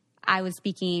I was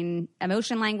speaking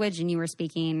emotion language and you were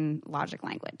speaking logic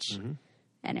language.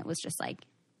 And it was just like,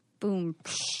 boom.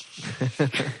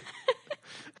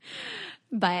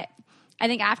 But I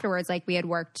think afterwards, like, we had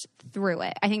worked through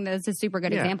it. I think that's a super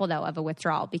good example, though, of a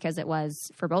withdrawal, because it was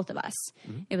for both of us.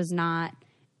 It was not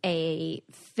a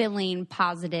filling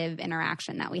positive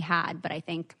interaction that we had. But I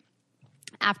think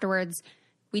afterwards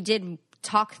we did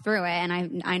talk through it,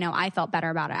 and I know I felt better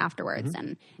about it afterwards.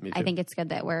 And I think it's good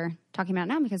that we're talking about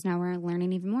it now, because now we're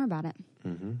learning even more about it.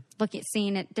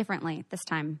 Seeing it differently this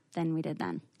time than we did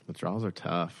then. Withdrawals are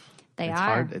tough. They it's are.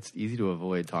 Hard. It's easy to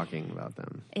avoid talking about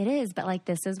them. It is, but like,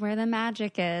 this is where the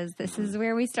magic is. This is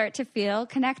where we start to feel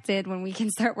connected, when we can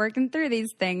start working through these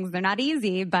things. They're not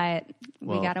easy, but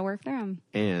we got to work through them.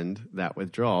 And that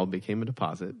withdrawal became a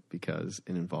deposit because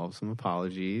it involved some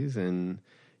apologies and,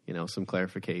 some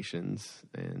clarifications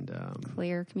and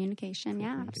Clear communication.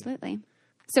 Yeah, absolutely.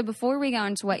 So before we go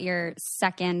into what your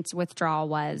second withdrawal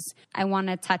was, I want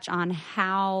to touch on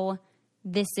how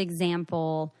this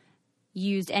example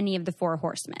used any of the 4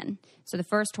 horsemen. So the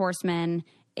first horseman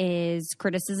is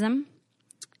criticism,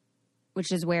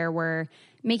 which is where we're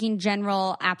making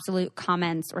general, absolute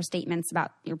comments or statements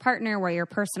about your partner, where you're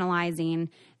personalizing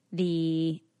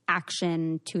the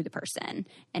action to the person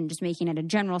and just making it a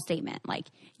general statement. Like,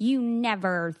 you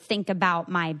never think about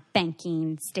my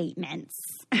banking statements.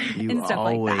 You and stuff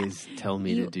always like that. tell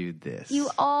me to do this. You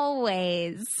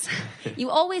always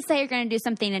say you're going to do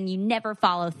something and you never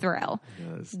follow through.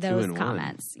 It's Those 2 in 1.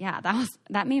 comments. Yeah,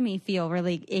 that made me feel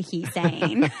really icky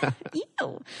saying.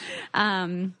 Ew.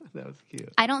 That was cute.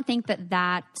 I don't think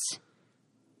that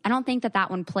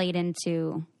one played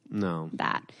into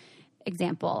that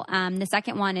example. The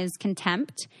second one is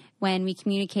contempt, when we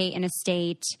communicate in a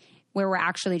state where we're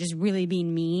actually just really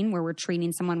being mean, where we're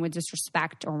treating someone with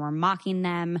disrespect, or we're mocking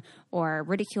them or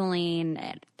ridiculing.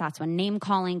 That's when name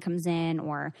calling comes in,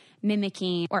 or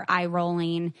mimicking, or eye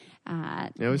rolling,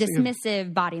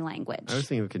 dismissive body language. I was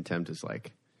thinking of contempt as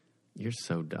like, you're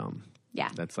so dumb. Yeah.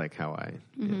 That's like how I...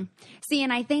 See,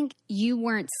 and I think you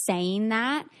weren't saying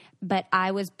that, but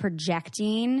I was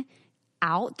projecting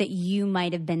out that you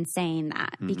might have been saying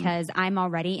that, because I'm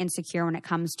already insecure when it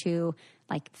comes to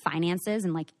like finances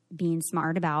and like being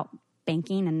smart about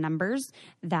banking and numbers,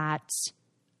 that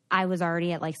I was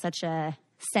already at like such a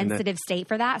sensitive state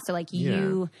for that. So like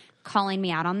you calling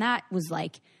me out on that was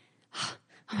like, oh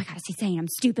my God, is he saying I'm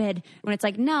stupid? When it's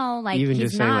like, no, like, even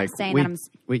he's just not saying, like, saying wait, that I'm...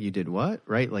 Wait, you did what?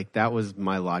 Right? Like, that was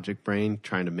my logic brain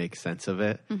trying to make sense of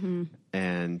it.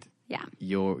 And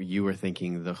you were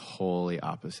thinking the wholly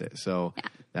opposite. So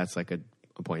that's like a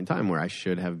point in time where I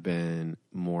should have been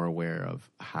more aware of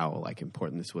how like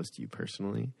important this was to you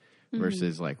personally,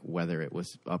 versus like whether it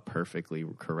was a perfectly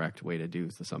correct way to do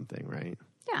something, right?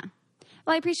 Yeah.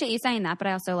 Well, I appreciate you saying that, but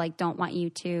I also like don't want you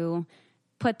to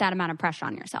put that amount of pressure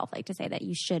on yourself, like to say that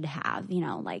you should have,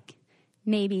 like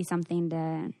maybe something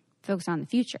to focus on in the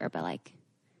future. But like,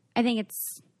 I think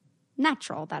it's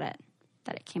natural that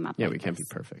it came up. Yeah, like we can't this.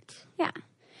 be perfect. Yeah.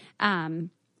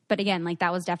 But again, like,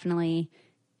 that was definitely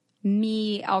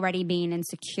me already being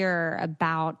insecure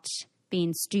about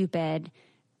being stupid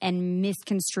and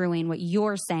misconstruing what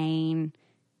you're saying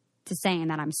to saying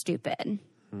that I'm stupid.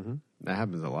 That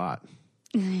happens a lot.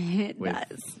 It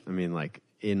does. I mean, like,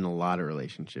 in a lot of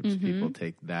relationships, people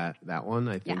take that one,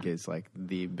 I think, is like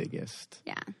the biggest.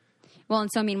 Yeah. Well,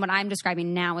 and so, I mean, what I'm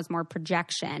describing now is more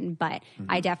projection, but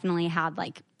I definitely had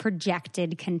like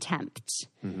projected contempt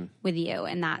with you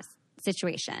in that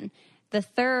situation. The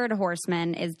third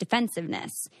horseman is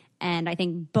defensiveness. And I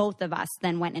think both of us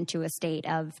then went into a state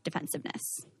of defensiveness.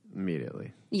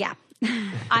 Immediately. Yeah.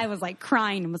 I was like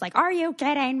crying and was like, are you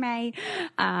kidding me?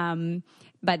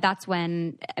 But that's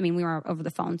when, I mean, we were over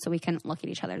the phone, so we couldn't look at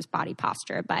each other's body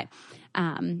posture. But,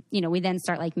 we then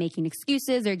start like making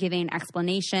excuses or giving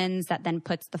explanations that then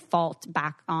puts the fault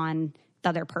back on the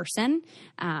other person.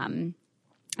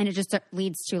 And it just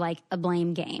leads to like a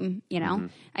blame game,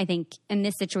 I think in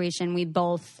this situation, we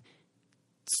both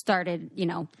started,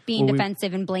 being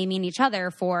defensive and blaming each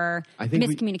other for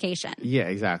miscommunication. Yeah,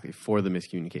 exactly. For the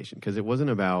miscommunication. Because it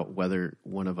wasn't about whether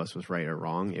one of us was right or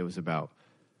wrong. It was about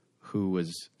who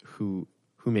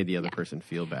made the other person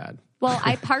feel bad. Well,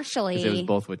 I partially... Because it was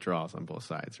both withdrawals on both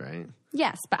sides, right?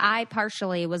 Yes, but I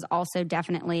partially was also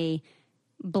definitely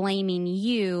blaming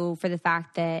you for the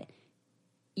fact that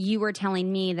you were telling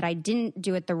me that I didn't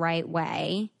do it the right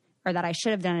way, or that I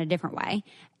should have done it a different way.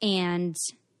 And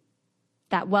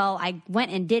that, well, I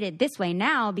went and did it this way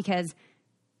now because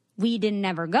we didn't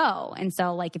ever go. And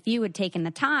so like, if you had taken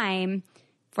the time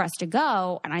for us to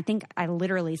go, and I think I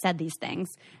literally said these things,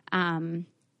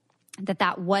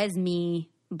 that was me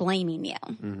blaming you.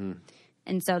 Mm-hmm.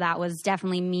 And so that was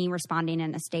definitely me responding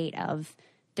in a state of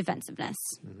defensiveness.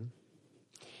 Mm-hmm.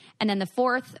 And then the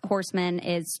fourth horseman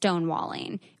is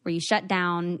stonewalling, where you shut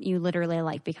down, you literally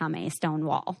like become a stone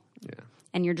wall. Yeah.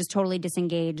 And you're just totally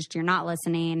disengaged. You're not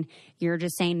listening. You're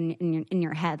just saying in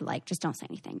your head, like, just don't say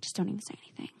anything. Just don't even say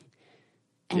anything.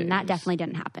 And that definitely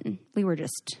didn't happen. We were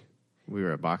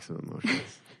a box of emotions.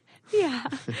 Yeah.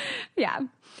 Yeah.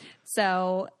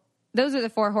 So those are the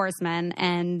four horsemen,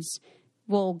 and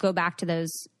we'll go back to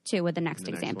those two with the next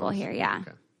example here. Yeah.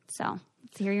 Okay. So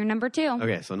let's hear your number two.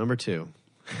 Okay. So number two.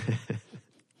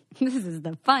 This is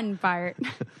the fun part.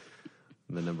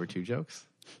 The number two jokes.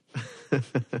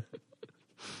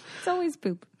 It's always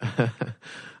poop.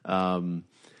 The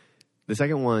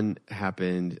second one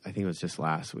happened, I think it was just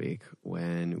last week,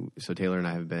 so Taylor and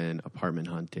I have been apartment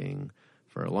hunting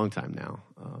for a long time now.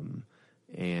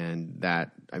 And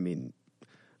that, I mean,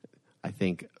 I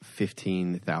think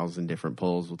 15,000 different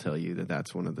polls will tell you that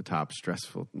that's one of the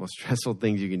most stressful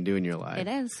things you can do in your life. It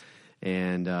is.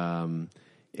 And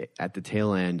at the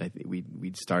tail end, I think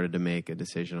we'd started to make a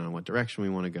decision on what direction we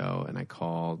want to go. And I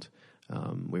called,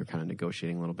 we were kind of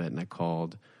negotiating a little bit, and I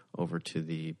called over to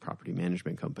the property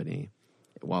management company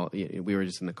while we were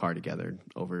just in the car together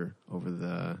over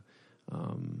the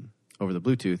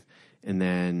Bluetooth. And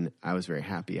then I was very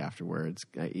happy afterwards.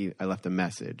 I left a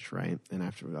message, right? And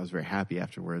I was very happy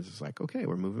afterwards. It's like, okay,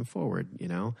 we're moving forward,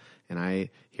 And I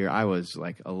was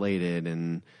like elated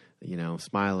and,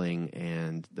 smiling.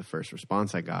 And the first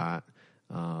response I got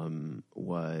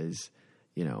was,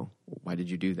 why did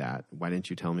you do that? Why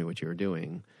didn't you tell me what you were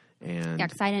doing? And yeah,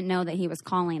 because I didn't know that he was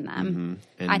calling them.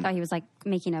 Mm-hmm. I thought he was like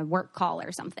making a work call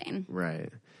or something. Right.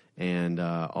 And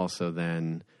also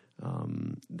then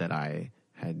that I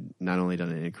had not only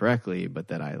done it incorrectly, but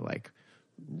that I like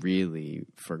really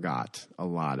forgot a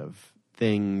lot of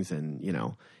things. And,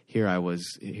 here I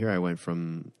went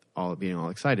from being all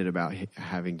excited about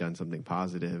having done something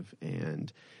positive,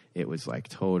 and it was like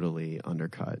totally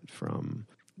undercut from,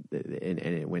 and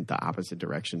it went the opposite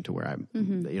direction to where I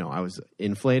was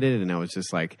inflated, and I was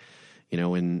just like,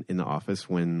 in the office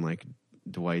when like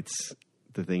Dwight's,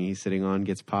 the thing he's sitting on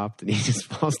gets popped and he just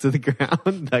falls to the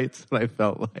ground. That's what I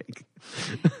felt like.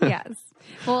 Yes.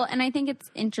 Well, and I think it's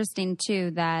interesting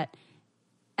too that,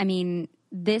 I mean,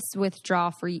 this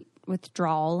withdrawal for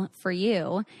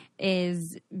you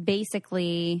is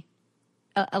basically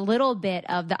a little bit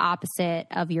of the opposite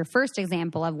of your first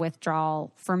example of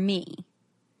withdrawal for me.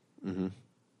 Mm-hmm.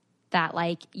 That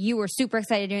like you were super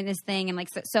excited doing this thing, and like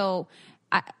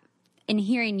in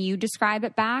hearing you describe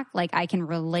it back, like I can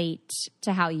relate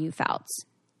to how you felt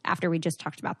after we just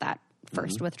talked about that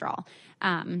first mm-hmm. withdrawal.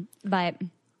 But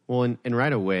well, and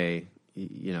right away,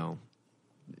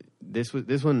 this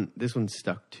one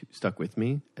stuck with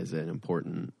me as an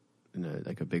important,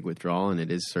 like a big withdrawal, and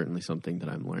it is certainly something that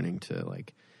I'm learning to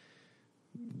like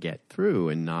get through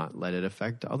and not let it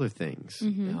affect other things.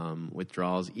 Mm-hmm.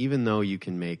 Withdrawals, even though you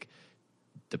can make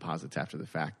deposits after the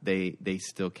fact, they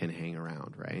still can hang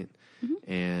around, right?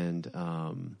 Mm-hmm. And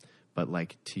but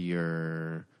like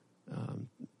to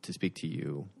speak to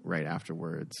you right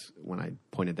afterwards, when I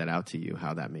pointed that out to you,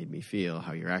 how that made me feel,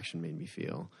 how your action made me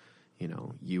feel,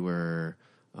 you were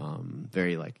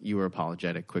you were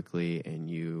apologetic quickly, and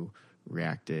you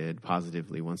reacted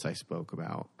positively once I spoke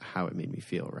about how it made me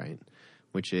feel, right?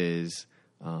 Which is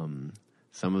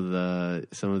some of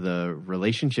the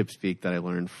relationship speak that I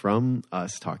learned from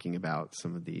us talking about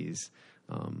some of these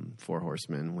four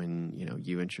horsemen when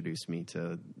you introduced me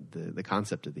to the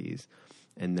concept of these,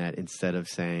 and that instead of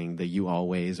saying the you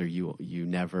always or you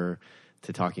never,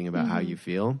 to talking about mm-hmm. how you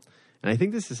feel. And I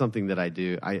think this is something that I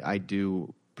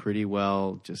do pretty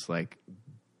well, just like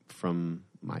from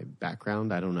my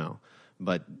background. I don't know,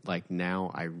 but like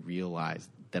now I realize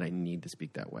that I need to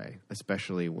speak that way,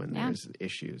 especially when there's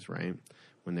issues, right?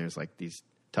 When there's like these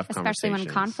tough conversations. Especially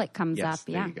when conflict comes up.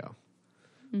 There you go.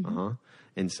 Mm-hmm.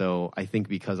 And so I think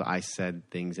because I said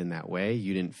things in that way,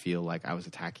 you didn't feel like I was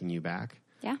attacking you back.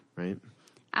 Yeah. Right?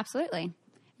 Absolutely.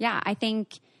 Yeah. I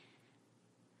think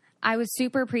I was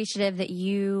super appreciative that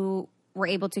you were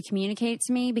able to communicate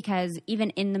to me, because even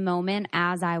in the moment,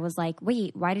 as I was like,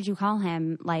 wait, why did you call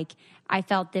him? Like, I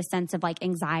felt this sense of like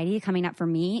anxiety coming up for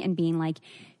me and being like,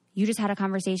 you just had a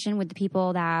conversation with the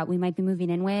people that we might be moving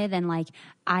in with. And like,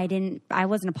 I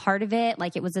wasn't a part of it.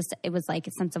 Like it was like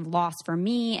a sense of loss for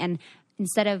me. And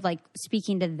instead of like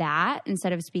speaking to that,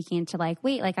 instead of speaking to like,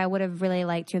 wait, like I would have really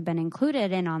liked to have been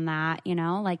included in on that, you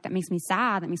know, like that makes me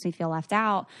sad, that makes me feel left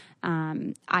out.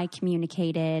 I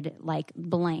communicated like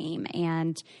blame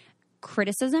and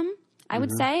criticism, I would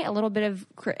say, a little bit of,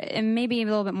 and maybe a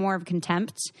little bit more of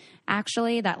contempt,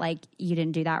 actually, that like, you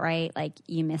didn't do that right. Like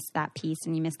you missed that piece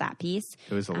and you missed that piece.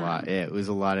 It was a lot. Yeah, it was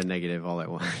a lot of negative all at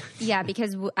once. Yeah,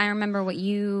 because I remember what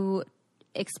you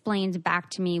explained back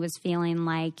to me was feeling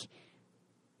like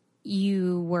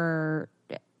you were,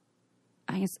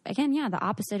 I guess, again, yeah, the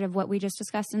opposite of what we just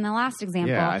discussed in the last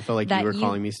example. Yeah, I felt like you were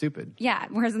calling me stupid. Yeah,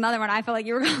 whereas another one, I felt like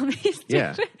you were calling me stupid.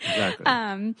 Yeah, exactly.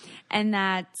 And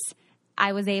that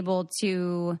I was able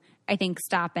to, I think,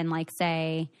 stop and like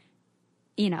say,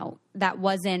 you know, that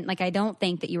wasn't, like, I don't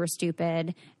think that you were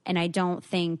stupid, and I don't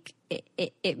think,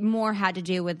 it more had to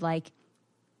do with like,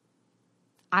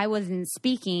 I wasn't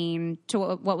speaking to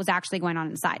what was actually going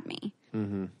on inside me.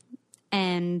 Mm-hmm.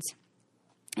 And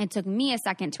it took me a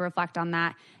second to reflect on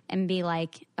that and be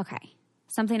like, okay,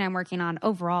 something I'm working on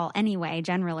overall anyway,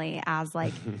 generally, as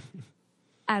like,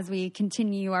 as we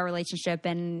continue our relationship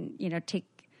and, you know, take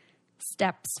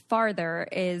steps farther,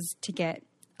 is to get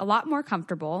a lot more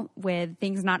comfortable with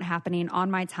things not happening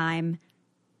on my time,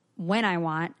 when I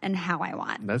want and how I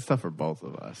want. That's tough for both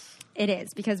of us. It is,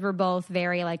 because we're both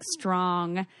very like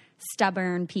strong,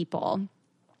 stubborn people.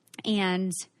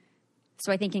 And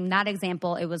so I think in that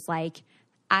example, it was like,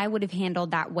 I would have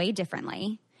handled that way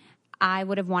differently. I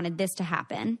would have wanted this to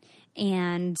happen,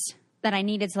 and that I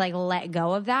needed to like let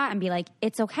go of that and be like,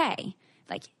 it's okay.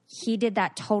 Like he did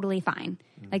that totally fine.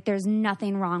 Like there's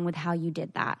nothing wrong with how you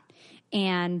did that.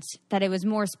 And that it was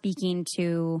more speaking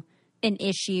to an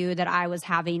issue that I was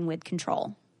having with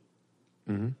control.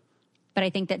 Mm-hmm. But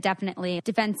I think that definitely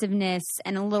defensiveness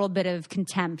and a little bit of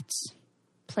contempt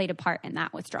played a part in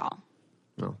that withdrawal.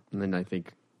 Well, and then I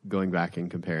think going back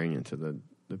and comparing it to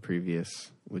the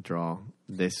previous withdrawal,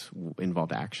 this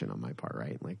involved action on my part,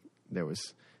 right? Like there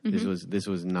was, this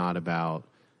was not about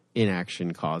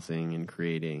inaction causing and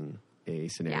creating a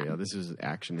scenario. Yeah. This was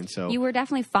action. And so you were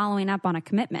definitely following up on a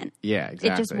commitment. Yeah, exactly.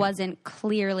 It just wasn't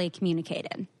clearly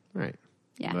communicated. Right.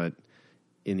 Yeah. But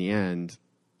in the end,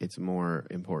 it's more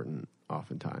important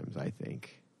oftentimes, I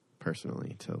think,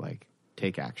 personally, to like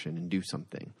take action and do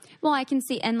something. Well, I can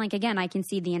see, and like, again, I can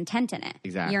see the intent in it.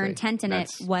 Exactly. Your intent in it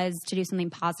was to do something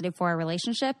positive for our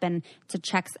relationship and to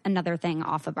check another thing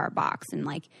off of our box. And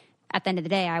like, at the end of the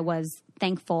day, I was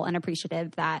thankful and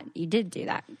appreciative that you did do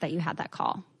that, that you had that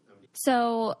call.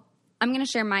 So I'm going to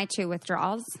share my 2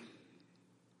 withdrawals.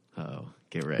 Oh,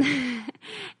 get ready.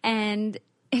 And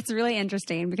it's really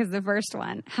interesting because the first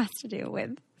one has to do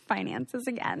with finances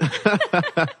again.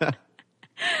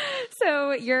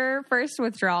 So your first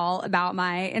withdrawal about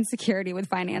my insecurity with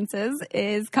finances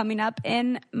is coming up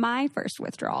in my first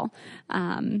withdrawal.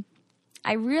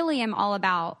 I really am all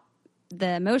about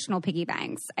the emotional piggy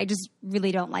banks. I just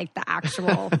really don't like the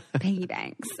actual piggy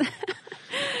banks.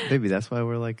 Maybe that's why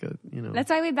we're like That's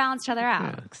why we balance each other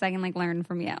out, because I can like learn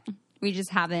from you. We just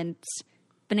haven't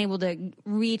been able to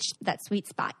reach that sweet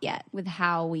spot yet with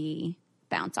how we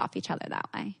bounce off each other that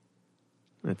way.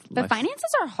 But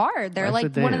finances are hard. They're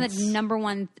like one of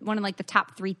the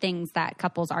top 3 things that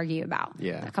couples argue about.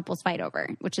 Yeah. That couples fight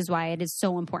over, which is why it is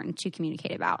so important to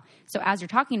communicate about. So as you're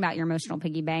talking about your emotional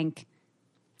piggy bank,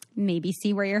 maybe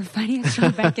see where your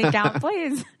financial bank account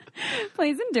plays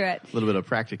into it. A little bit of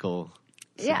practical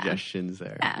suggestions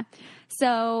there. Yeah.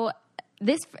 So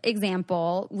this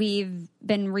example, we've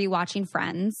been rewatching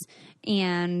Friends,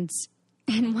 and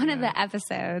in one of the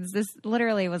episodes, this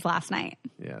literally was last night.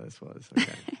 Yeah, this was.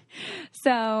 Okay.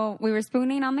 So we were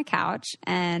spooning on the couch,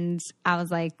 and I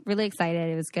was like really excited.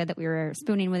 It was good that we were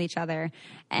spooning with each other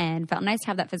and felt nice to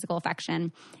have that physical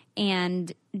affection.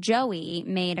 And Joey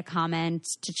made a comment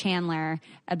to Chandler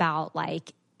about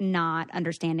like not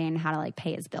understanding how to like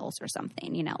pay his bills or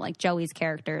something, you know, like Joey's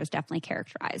character is definitely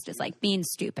characterized as like being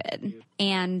stupid.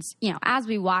 And, you know, as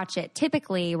we watch it,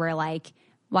 typically we're like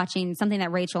watching something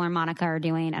that Rachel or Monica are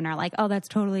doing and are like, oh, that's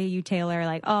totally you, Taylor.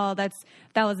 Like, oh, that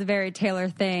was a very Taylor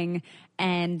thing.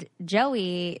 And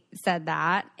Joey said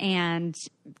that, and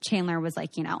Chandler was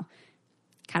like, you know,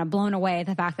 kind of blown away at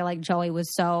the fact that like Joey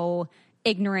was so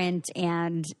ignorant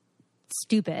and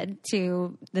stupid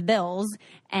to the bills.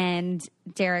 And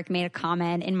Derek made a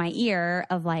comment in my ear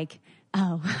of like,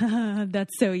 oh,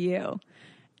 that's so you.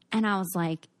 And I was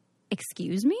like,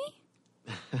 excuse me?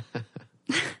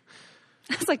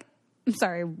 I was like, I'm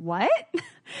sorry, what?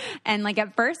 And like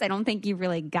at first, I don't think you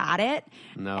really got it.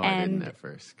 No, I didn't at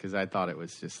first, because I thought it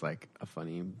was just like a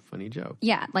funny joke.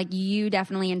 Yeah, like you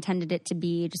definitely intended it to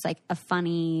be just like a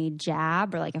funny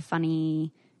jab or like a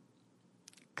funny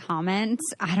comment.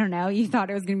 I don't know. You thought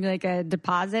it was going to be like a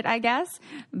deposit, I guess.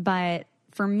 But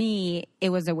for me, it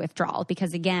was a withdrawal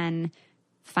because, again,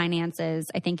 finances,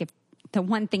 I think if the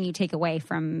one thing you take away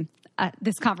from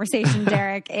this conversation,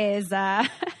 Derek, is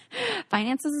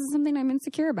finances is something I'm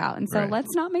insecure about. And so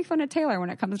let's not make fun of Taylor when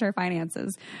it comes to her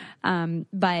finances.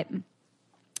 But,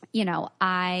 you know,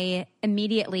 I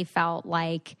immediately felt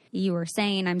like you were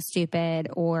saying I'm stupid,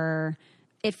 or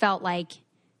it felt like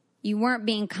you weren't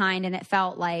being kind, and it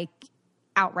felt like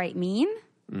outright mean.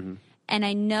 Mm-hmm. And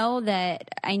I know that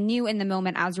I knew in the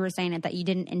moment as you were saying it that you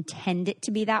didn't intend it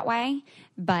to be that way,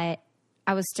 but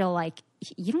I was still like,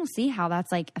 you don't see how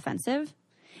that's like offensive.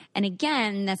 And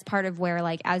again, that's part of where,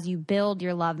 like, as you build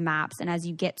your love maps and as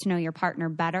you get to know your partner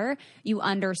better, you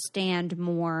understand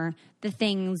more the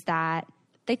things that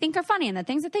they think are funny and the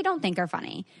things that they don't think are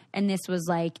funny. And this was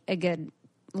like a good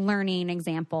learning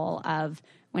example of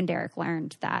when Derek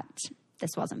learned that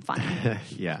this wasn't funny.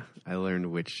 Yeah, I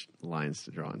learned which lines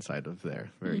to draw inside of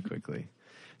there very quickly.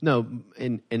 No,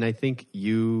 and I think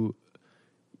you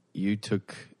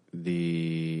took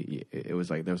it was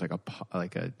like there was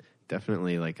like a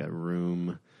definitely like a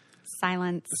room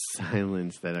silence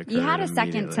that occurred. You had a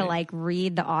second to like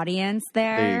read the audience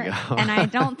There you go. And I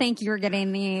don't think you were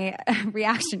getting the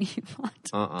reaction you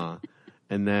want.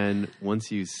 And then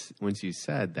once you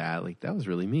said that, like, that was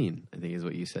really mean, I think is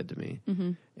what you said to me.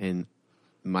 Mm-hmm. And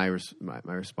my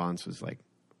response was like,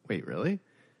 wait, really?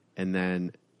 And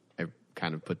then I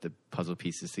kind of put the puzzle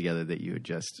pieces together that you had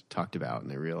just talked about,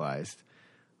 and I realized,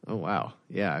 oh, wow.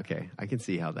 Yeah, okay. I can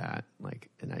see how that, like,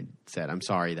 and I said, I'm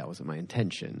sorry, that wasn't my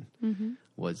intention,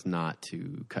 was not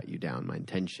to cut you down. My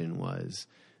intention was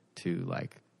to,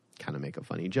 like, kind of make a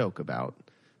funny joke about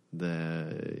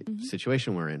the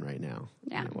situation we're in right now.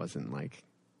 Yeah. And it wasn't, like,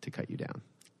 to cut you down.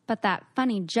 But that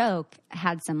funny joke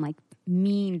had some, like,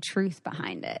 mean truth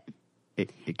behind it.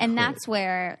 And that's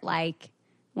where, like,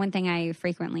 one thing I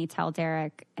frequently tell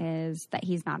Derek is that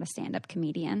he's not a stand-up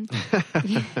comedian.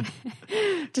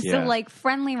 Just a like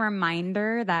friendly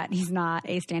reminder that he's not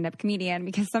a stand-up comedian,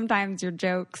 because sometimes your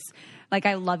jokes, like,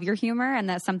 I love your humor, and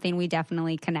that's something we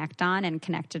definitely connected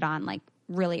on like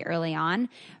really early on.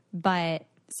 But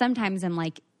sometimes I'm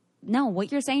like, no,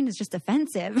 what you're saying is just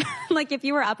offensive. Like, if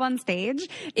you were up on stage,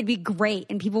 it'd be great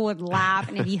and people would laugh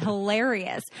and it'd be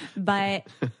hilarious, but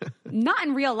not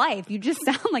in real life. You just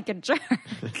sound like a jerk.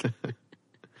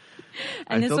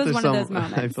 And this was one of those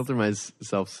moments. I filter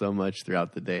myself so much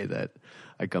throughout the day that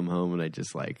I come home and I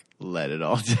just, like, let it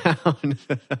all down.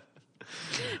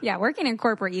 Yeah, working in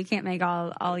corporate, you can't make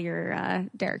all your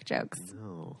Derek jokes.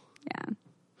 No. Yeah.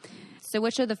 So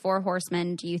which of the four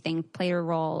horsemen do you think played a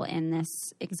role in this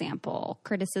example?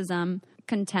 Criticism,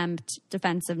 contempt,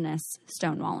 defensiveness,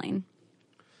 stonewalling?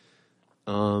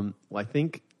 Well, I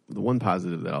think the one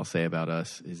positive that I'll say about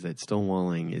us is that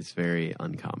stonewalling is very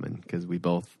uncommon, because we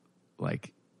both,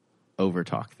 like,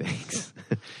 overtalk things.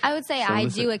 I would say I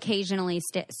do occasionally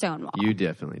stonewall. You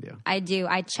definitely do. I do.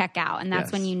 I check out. And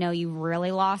that's when you know you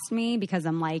really lost me, because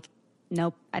I'm like,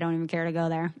 nope, I don't even care to go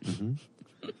there. Mm-hmm.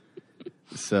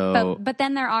 So, but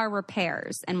then there are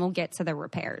repairs, and we'll get to the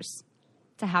repairs,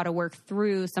 to how to work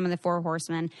through some of the four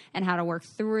horsemen and how to work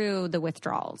through the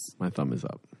withdrawals. My thumb is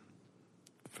up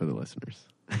for the listeners.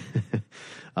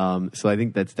 So I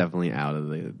think that's definitely out of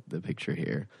the picture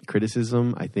here.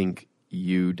 Criticism, I think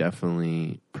you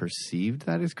definitely perceived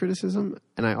that as criticism.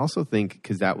 And I also think,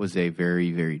 because that was a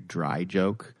very, very dry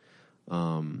joke,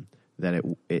 that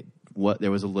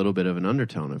there was a little bit of an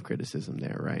undertone of criticism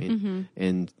there, right?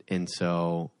 Mm-hmm. And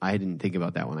so I didn't think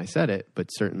about that when I said it, but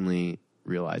certainly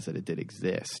realized that it did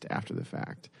exist after the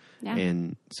fact. Yeah.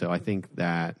 And so I think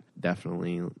that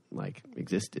definitely, like,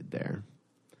 existed there,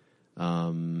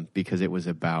 because it was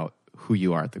about who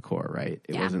you are at the core, right?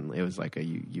 It was like a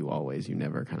you always, you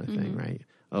never kind of thing, right?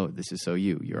 Oh, this is so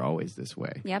you're always this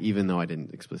way. Yep. Even though I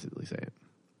didn't explicitly say it.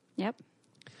 Yep.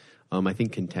 I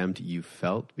think contempt you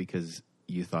felt because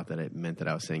you thought that it meant that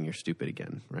I was saying you're stupid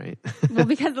again, right? Well,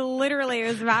 because literally it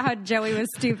was about how Joey was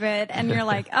stupid, and you're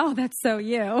like, oh, that's so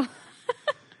you.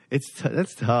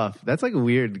 That's tough. That's, like,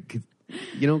 weird.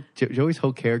 You know, Joey's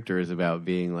whole character is about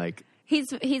being, like, he's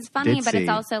funny, ditzy. But it's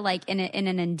also, like, in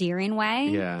an endearing way.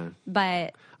 Yeah.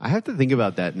 But I have to think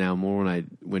about that now more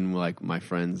when like my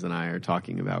friends and I are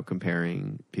talking about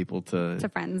comparing people to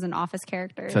friends and office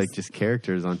characters, to, like, just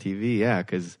characters on TV. Yeah,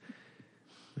 because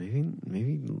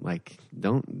maybe like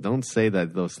don't say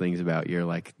those things about your,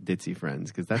 like, ditzy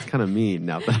friends, because that's kind of mean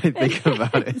now that I think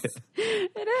about it.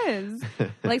 It is.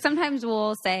 Like, sometimes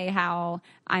we'll say how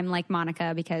I'm like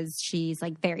Monica because she's,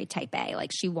 like, very type A. Like,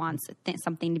 she wants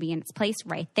something to be in its place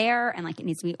right there, and, like, it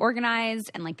needs to be organized,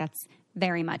 and, like, that's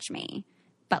very much me.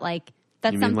 But like,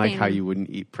 that's you mean something like how you wouldn't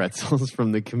eat pretzels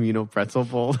from the communal pretzel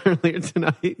bowl earlier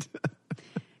tonight?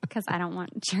 because I don't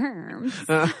want germs.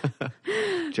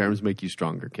 Germs make you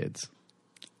stronger, kids.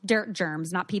 Dirt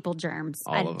germs, not people germs.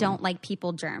 I don't like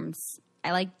people germs.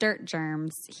 I like dirt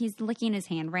germs. He's licking his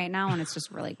hand right now, and it's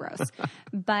just really gross.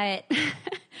 But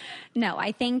no,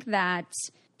 I think that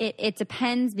it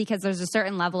depends, because there's a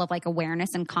certain level of like awareness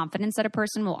and confidence that a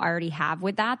person will already have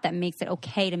with that makes it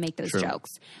okay to make those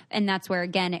jokes. And that's where,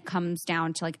 again, it comes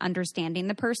down to like understanding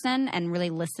the person and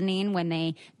really listening when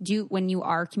you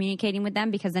are communicating with them,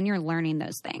 because then you're learning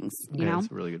those things, you know?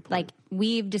 That's a really good point. Like,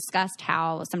 we've discussed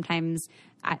how sometimes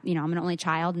I'm an only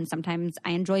child, and sometimes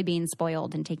I enjoy being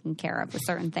spoiled and taken care of with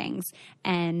certain things.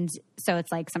 And so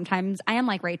it's like, sometimes I am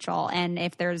like Rachel. And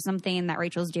if there's something that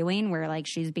Rachel's doing where like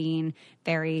she's being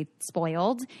very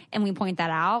spoiled and we point that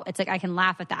out, it's like, I can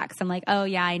laugh at that, because I'm like, oh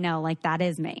yeah, I know, like that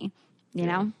is me, you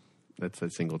know? That's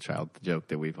a single child joke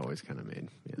that we've always kind of made.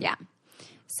 Yeah.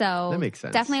 So that makes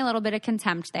sense. Definitely a little bit of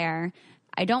contempt there.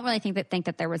 I don't really think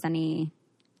that there was any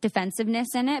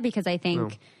defensiveness in it, because I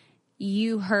think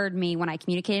you heard me when I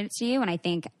communicated it to you, and I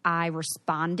think I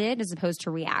responded as opposed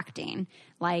to reacting.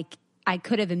 Like, I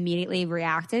could have immediately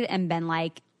reacted and been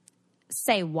like,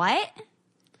 say what?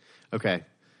 Okay.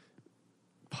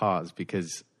 Pause,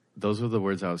 because those were the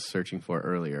words I was searching for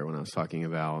earlier when I was talking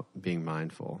about being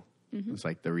mindful. Mm-hmm. It's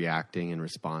like the reacting and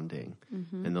responding.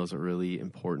 Mm-hmm. And those are really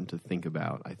important to think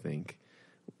about, I think,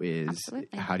 is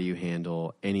Absolutely. How do you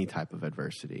handle any type of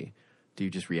adversity? Do you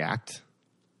just react,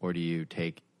 or do you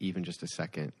take even just a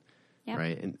second? Yep.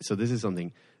 Right? And so this is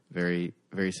something very,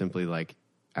 very simply, like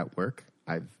at work,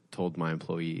 I've told my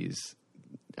employees,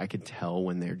 I could tell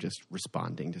when they're just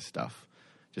responding to stuff,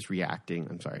 just reacting.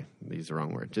 I'm sorry, I used the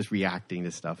wrong word. Just reacting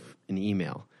to stuff in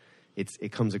email.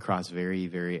 It comes across very,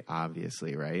 very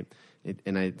obviously, right?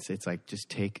 It's like, just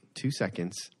take 2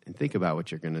 seconds and think about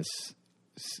what you're going to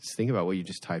think about what you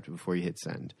just typed before you hit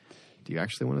send. Do you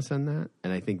actually want to send that?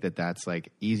 And I think that's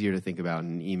like easier to think about in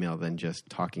an email than just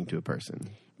talking to a person.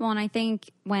 Well, and I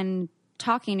think when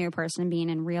talking to a person,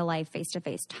 being in real life,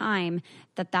 face-to-face time,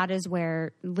 that is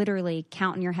where literally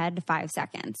count in your head to 5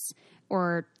 seconds,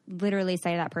 or literally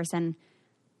say to that person,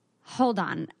 hold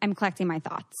on, I'm collecting my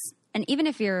thoughts. And even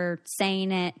if you're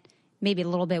saying it maybe a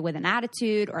little bit with an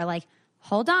attitude, or like,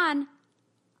 hold on,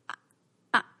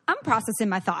 I'm processing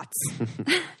my thoughts.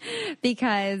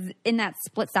 Because in that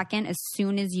split second, as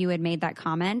soon as you had made that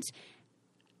comment,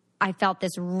 I felt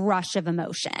this rush of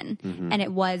emotion. Mm-hmm. And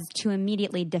it was to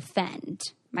immediately defend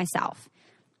myself.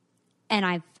 And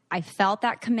I felt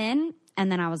that come in,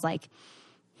 and then I was like,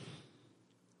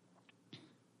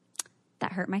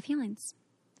 that hurt my feelings.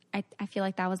 I feel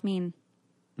like that was mean.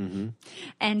 Mm-hmm.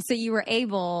 And so we were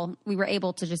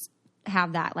able to just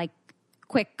have that like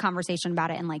quick conversation about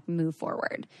it and like move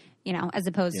forward, you know, as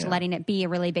opposed to letting it be a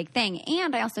really big thing.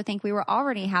 And I also think we were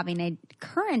already having a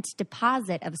current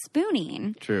deposit of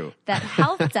spooning. True. That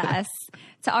helped us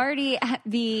to already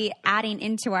be adding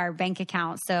into our bank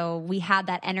account. So we had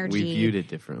that energy. We viewed it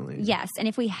differently. Yes. And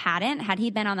if we had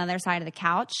he been on the other side of the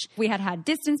couch, we had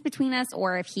distance between us,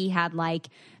 or if he had like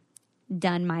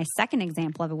done my second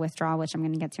example of a withdrawal, which I'm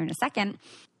going to get to in a second,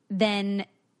 then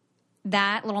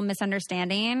that little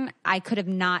misunderstanding, I could have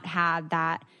not had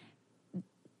that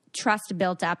trust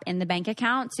built up in the bank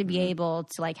account to be able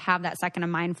to like have that second of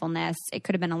mindfulness. It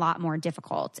could have been a lot more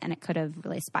difficult, and it could have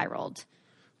really spiraled.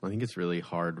 Well, I think it's really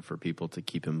hard for people to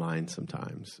keep in mind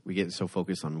sometimes. We get so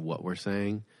focused on what we're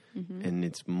saying, and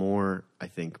it's more, I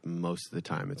think most of the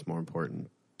time, it's more important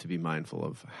to be mindful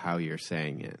of how you're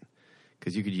saying it.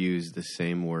 Because you could use the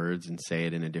same words and say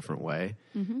it in a different way,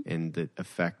 and the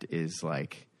effect is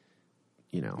like,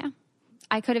 you know. Yeah.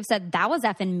 I could have said, that was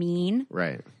effing mean.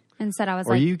 Right. Instead, I was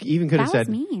or like, you even could have said,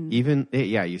 mean.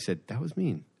 You said, that was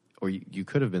mean. Or you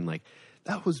could have been like,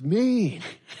 that was mean.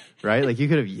 Right? Like, you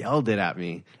could have yelled it at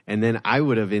me, and then I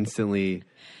would have instantly.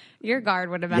 Your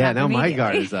guard would have been up. Yeah, now my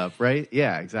guard is up, right?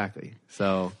 Yeah, exactly.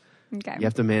 So you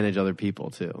have to manage other people,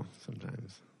 too,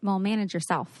 sometimes. Well, manage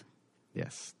yourself.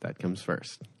 Yes, that comes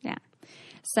first. Yeah.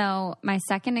 So my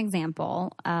second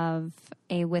example of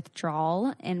a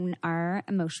withdrawal in our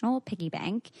emotional piggy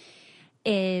bank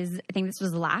is, I think this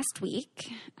was last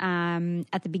week,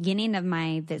 at the beginning of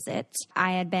my visit.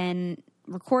 I had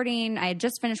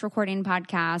just finished recording a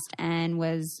podcast and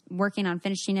was working on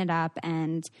finishing it up,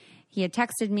 and he had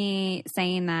texted me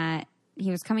saying that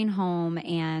he was coming home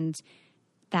and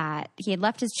that he had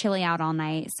left his chili out all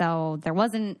night, so there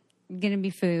wasn't going to be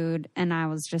food. And I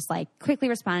was just like quickly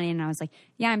responding, and I was like,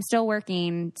 yeah, I'm still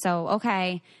working, so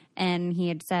okay. And he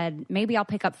had said, maybe I'll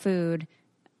pick up food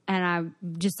and I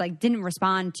just like didn't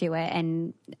respond to it.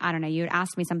 And I don't know, you had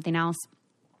asked me something else.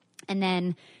 And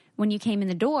then when you came in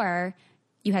the door,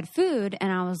 you had food,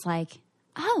 and I was like,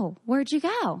 oh, where'd you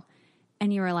go?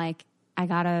 And you were like, I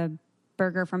got a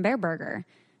burger from Bear Burger.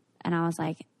 And I was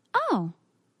like, oh,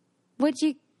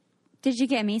 did you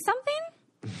get me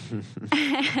something?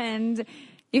 And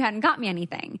you hadn't got me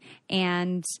anything.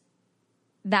 And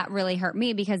that really hurt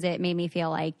me because it made me feel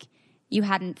like you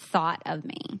hadn't thought of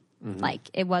me. Like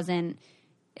it wasn't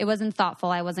thoughtful.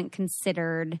 I wasn't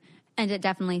considered. And it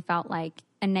definitely felt like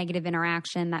a negative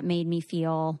interaction that made me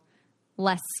feel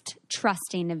less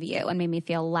trusting of you and made me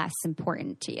feel less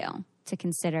important to you, to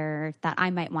consider that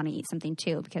I might want to eat something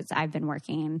too because I've been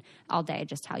working all day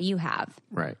just how you have.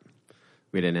 Right.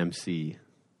 We had an MC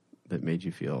that made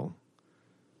you feel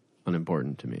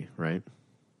unimportant to me, right?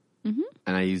 Mm-hmm.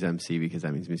 And I use MC because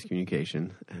that means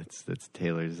miscommunication. That's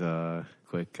Taylor's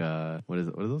quick, what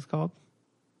are those called?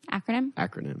 Acronym,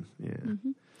 yeah.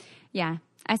 Mm-hmm. Yeah.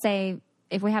 I say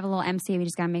if we have a little MC, we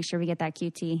just got to make sure we get that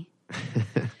QT.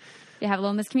 You have a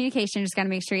little miscommunication, just got to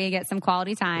make sure you get some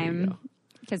quality time.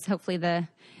 Because hopefully the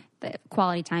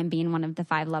quality time being one of the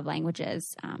 5 love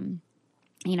languages,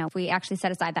 if we actually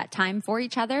set aside that time for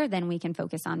each other, then we can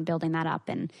focus on building that up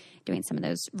and doing some of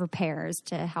those repairs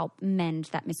to help mend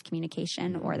that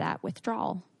miscommunication or that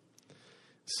withdrawal.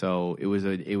 So it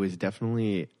was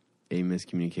definitely a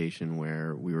miscommunication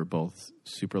where we were both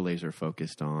super laser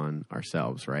focused on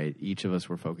ourselves, right? Each of us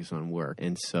were focused on work.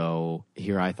 And so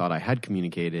here I thought I had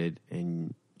communicated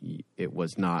and it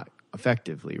was not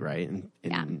effectively, right?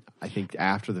 And I think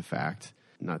after the fact,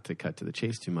 not to cut to the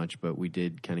chase too much, but we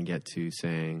did kind of get to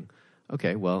saying,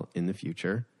 okay, well, in the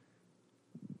future,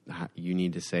 you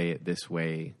need to say it this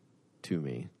way to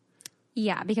me.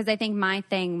 Yeah, because I think my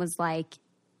thing was like,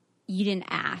 you didn't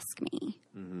ask me.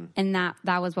 Mm-hmm. And that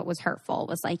was what was hurtful,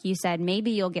 was like, you said,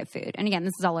 maybe you'll get food. And again,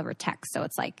 this is all over text. So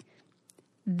it's like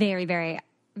very, very,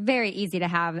 very easy to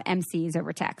have MCs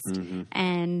over text. Mm-hmm.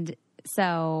 And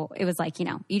so it was like,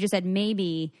 you just said,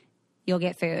 maybe you'll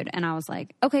get food. And I was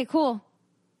like, okay, cool.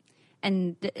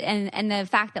 And the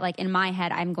fact that like in my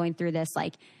head, I'm going through this,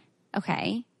 like,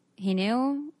 okay, he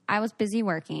knew I was busy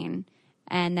working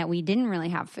and that we didn't really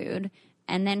have food.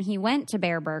 And then he went to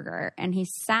Bear Burger and he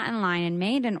sat in line and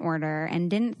made an order and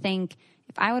didn't think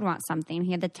if I would want something.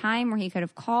 He had the time where he could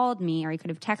have called me or he could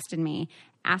have texted me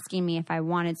asking me if I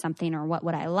wanted something or what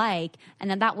would I like. And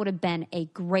then that would have been a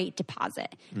great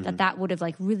deposit. Mm-hmm. That would have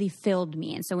like really filled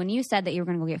me. And so when you said that you were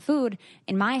going to go get food,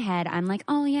 in my head, I'm like,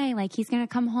 oh yay, like he's going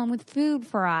to come home with food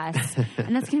for us.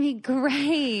 And that's going to be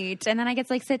great. And then I get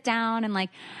to like sit down and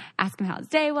like ask him how his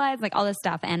day was, like all this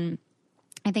stuff. And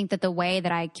I think that the way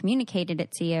that I communicated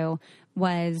it to you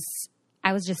was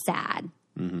I was just sad.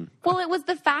 Mm-hmm. Well, it was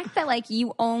the fact that like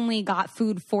you only got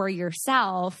food for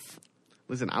yourself.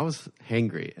 Listen, I was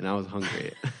hangry and I was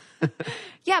hungry.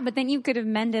 Yeah, but then you could have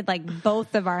mended like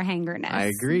both of our hangerness. I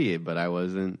agree, but I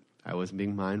wasn't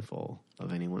being mindful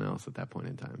of anyone else at that point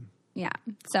in time. Yeah.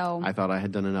 So I thought I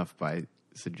had done enough by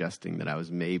suggesting that I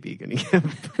was maybe going to get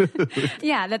food.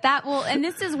 Yeah, that will, and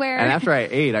this is where. And after I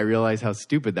ate, I realized how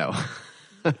stupid that was.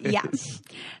 Yeah.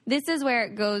 This is where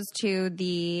it goes to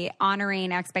the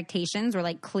honoring expectations or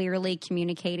like clearly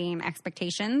communicating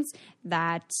expectations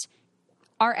that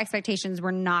our expectations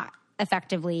were not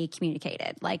effectively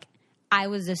communicated. Like I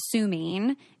was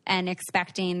assuming and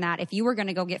expecting that if you were going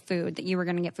to go get food, that you were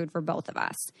going to get food for both of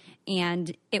us.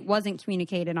 And it wasn't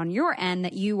communicated on your end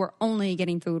that you were only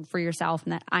getting food for yourself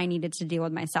and that I needed to deal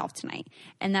with myself tonight.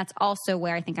 And that's also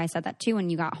where I think I said that too when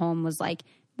you got home was like,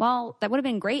 well, that would have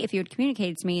been great if you had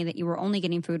communicated to me that you were only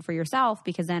getting food for yourself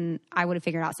because then I would have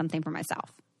figured out something for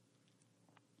myself.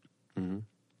 Mm-hmm.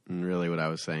 And really what I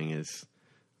was saying is,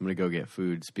 I'm going to go get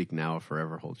food. Speak now or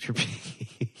forever hold your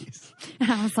peace.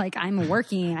 I was like, I'm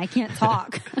working. I can't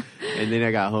talk. And then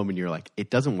I got home and you're like, it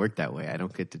doesn't work that way. I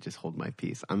don't get to just hold my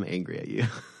peace. I'm angry at you.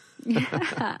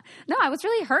 Yeah. No, I was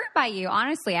really hurt by you.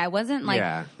 Honestly, I wasn't like.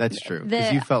 Yeah, that's true.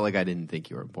 Because you felt like I didn't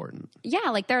think you were important. Yeah,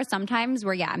 like there are some times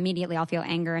where, immediately I'll feel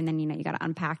anger and then, you got to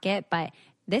unpack it. But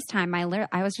this time I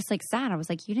was just like sad. I was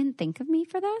like, you didn't think of me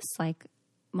for this? Like,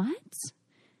 what?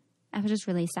 I was just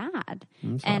really sad.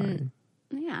 I'm sorry. And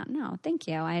yeah, no, thank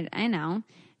you. I know.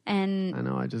 And I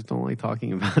know, I just don't like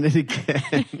talking about it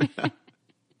again.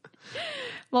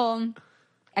 Well,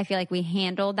 I feel like we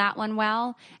handled that one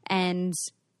well, and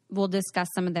we'll discuss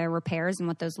some of the repairs and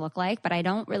what those look like, but I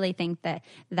don't really think that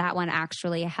one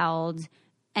actually held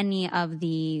any of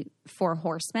the 4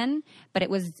 horsemen, but it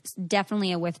was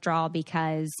definitely a withdrawal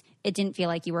because it didn't feel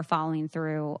like you were following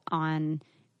through on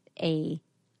a,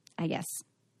 I guess,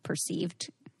 perceived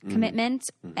commitment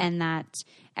and that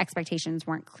expectations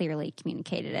weren't clearly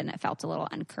communicated and it felt a little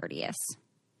uncourteous.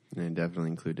 And it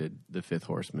definitely included the fifth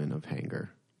horseman of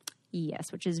hanger.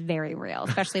 Yes, which is very real,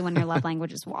 especially when your love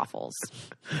language is waffles.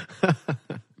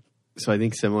 So I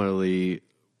think similarly,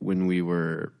 when we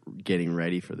were getting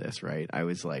ready for this, right, I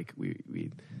was like,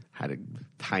 we had a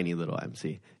tiny little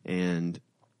MC, and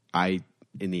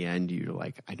in the end, you're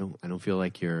like, I don't feel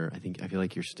like I feel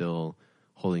like you're still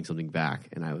holding something back.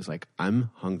 And I was like, I'm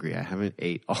hungry. I haven't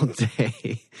ate all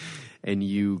day. And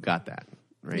you got that,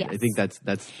 right? Yes. I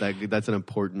think that's an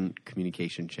important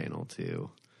communication channel too.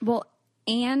 Well,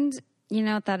 and you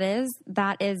know what that is?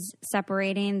 That is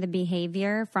separating the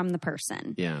behavior from the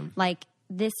person. Yeah. Like,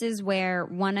 this is where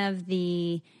one of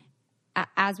the,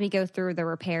 as we go through the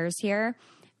repairs here,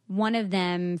 one of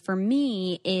them for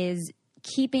me is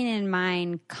keeping in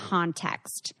mind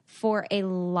context. For a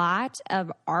lot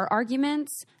of our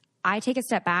arguments, I take a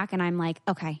step back and I'm like,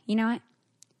 okay, you know what?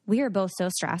 We are both so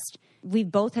stressed. We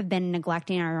both have been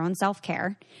neglecting our own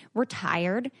self-care. We're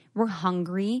tired. We're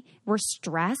hungry. We're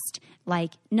stressed.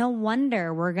 Like, no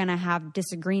wonder we're going to have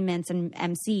disagreements and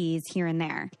MCs here and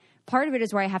there. Part of it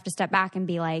is where I have to step back and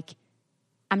be like,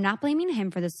 I'm not blaming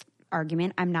him for this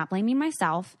argument. I'm not blaming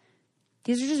myself.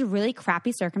 These are just really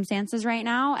crappy circumstances right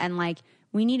now. And like,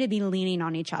 we need to be leaning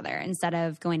on each other instead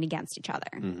of going against each other.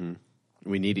 Mm-hmm.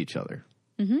 We need each other.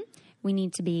 Mm-hmm. We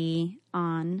need to be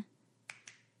on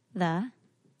the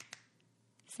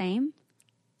same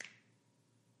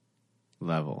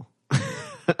level.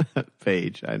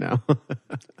 Page, I know.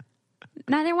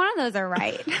 Neither one of those are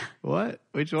right. What?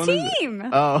 Which one Team. is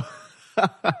it? Oh.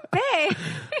 Hey.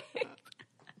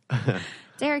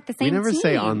 Derek, the same team. We never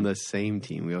say on the same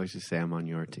team. We always just say I'm on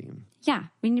your team. Yeah,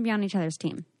 we need to be on each other's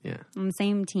team. Yeah. On the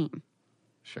same team.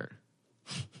 Sure.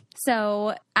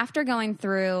 So after going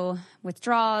through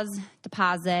withdrawals,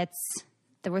 deposits,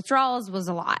 the withdrawals was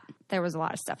a lot. There was a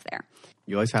lot of stuff there.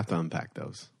 You always have to unpack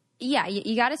those. Yeah,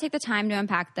 you got to take the time to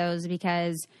unpack those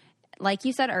because, like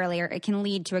you said earlier, it can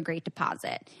lead to a great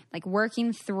deposit. Like,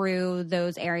 working through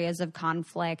those areas of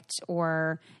conflict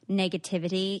or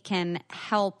negativity can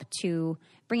help to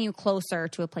bring you closer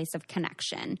to a place of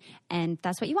connection. And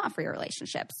that's what you want for your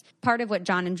relationships. Part of what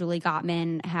John and Julie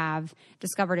Gottman have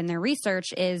discovered in their research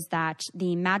is that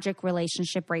the magic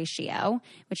relationship ratio,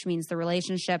 which means the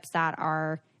relationships that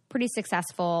are pretty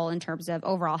successful in terms of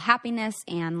overall happiness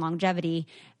and longevity,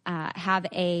 have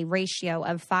a ratio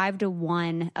of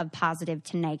 5-to-1 of positive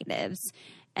to negatives.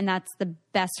 And that's the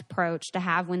best approach to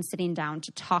have when sitting down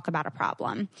to talk about a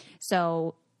problem.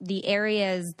 So the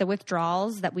areas, the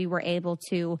withdrawals that we were able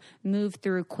to move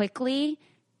through quickly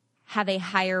have a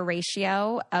higher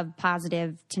ratio of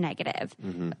positive to negative.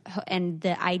 Mm-hmm. And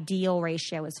the ideal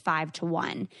ratio is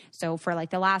 5-to-1. So for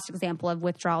like the last example of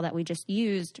withdrawal that we just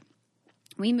used,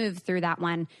 we moved through that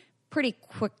one pretty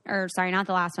quick, or sorry, not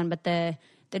the last one, but the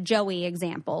Joey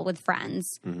example with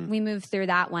friends. Mm-hmm. We moved through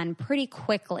that one pretty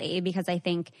quickly because I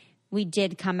think we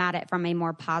did come at it from a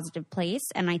more positive place.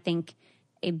 And I think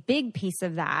a big piece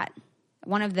of that,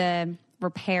 one of the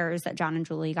repairs that John and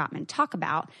Julie Gottman talk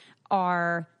about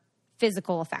are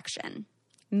physical affection,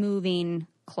 moving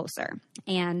closer.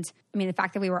 And I mean, the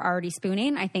fact that we were already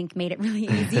spooning, I think made it really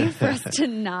easy for us to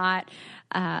not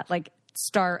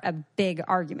start a big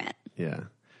argument. Yeah.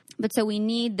 But so we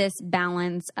need this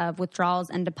balance of withdrawals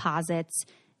and deposits,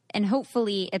 and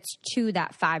hopefully it's to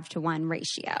that 5-to-1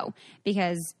 ratio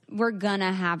because we're going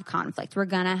to have conflict. We're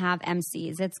going to have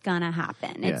MCs. It's going to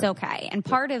happen. It's okay. And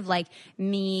part of like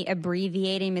me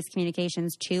abbreviating miscommunications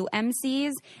to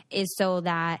MCs is so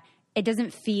that it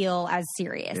doesn't feel as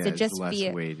serious. Yeah, it just less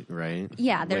weight, right?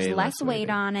 Yeah, there's less weight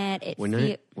on it.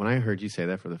 When I heard you say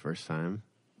that for the first time,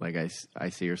 like I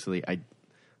seriously, I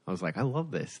was like, I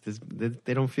love this.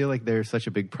 They don't feel like they're such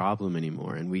a big problem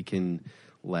anymore, and we can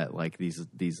let like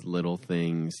these little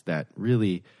things that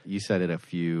really. You said it a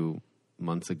few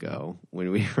months ago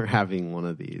when we were having one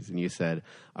of these, and you said,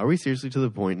 "Are we seriously to the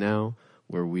point now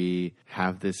where we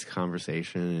have this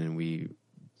conversation and we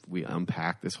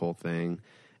unpack this whole thing,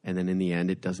 and then in the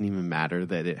end, it doesn't even matter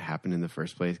that it happened in the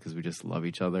first place because we just love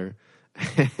each other."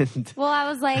 Well, I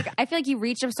was like, I feel like you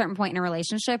reach a certain point in a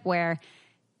relationship where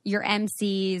your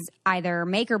MCs either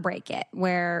make or break it,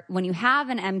 where when you have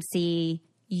an MC,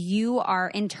 you are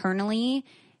internally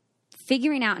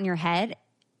figuring out in your head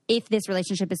if this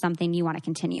relationship is something you want to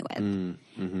continue with.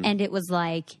 Mm-hmm. And it was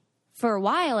like, for a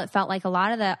while, it felt like a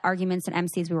lot of the arguments and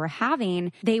MCs we were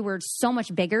having, they were so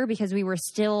much bigger because we were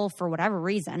still, for whatever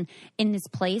reason, in this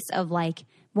place of like,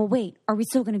 well, wait, are we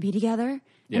still going to be together?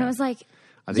 Yeah. And I was like,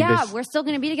 we're still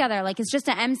going to be together. Like, it's just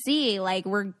an MC. Like,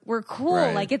 we're cool.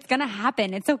 Right. Like, it's going to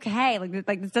happen. It's okay.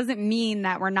 Like, this doesn't mean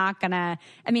that we're not going to,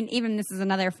 I mean, even this is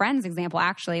another friend's example,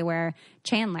 actually, where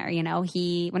Chandler, you know,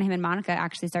 when him and Monica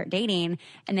actually start dating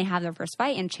and they have their first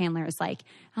fight, and Chandler is like,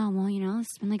 oh, well, you know,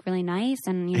 it's been like really nice.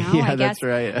 And, you know, yeah, I guess. That's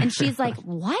right. And she's like,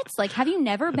 what? Like, have you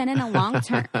never been in a long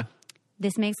term?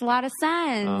 This makes a lot of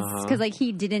sense. Because, like,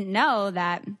 he didn't know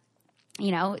that, you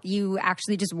know, you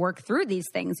actually just work through these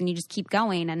things and you just keep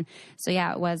going. And so,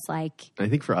 yeah, it was like. I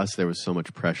think for us, there was so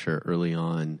much pressure early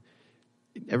on.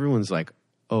 Everyone's like,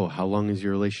 oh, how long is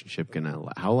your relationship going to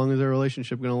last? How long is our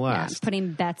relationship going to last? Yeah,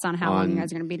 putting bets on how long you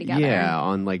guys are going to be together. Yeah,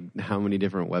 on like how many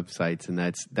different websites. And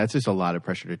that's just a lot of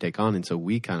pressure to take on. And so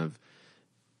we kind of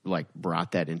like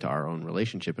brought that into our own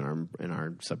relationship in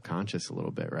our subconscious a little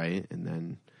bit, right? And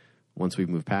then once we've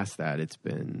moved past that, it's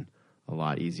been a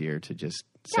lot easier to just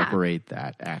separate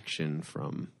that action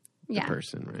from the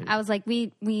person, right? I was like,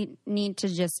 we need to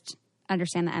just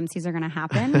understand that MCs are going to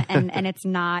happen, and it's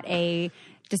not a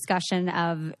discussion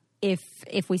of if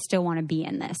we still want to be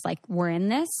in this. Like, we're in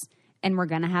this, and we're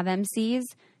going to have MCs,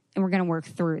 and we're going to work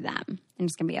through them, and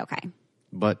it's going to be okay.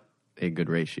 But a good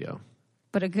ratio.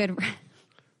 But a good...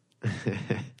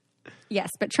 Yes,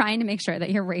 but trying to make sure that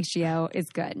your ratio is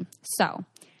good. So...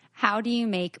 how do you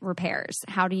make repairs?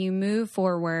 How do you move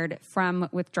forward from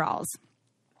withdrawals?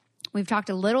 We've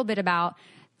talked a little bit about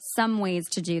some ways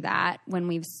to do that when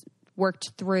we've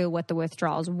worked through what the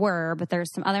withdrawals were, but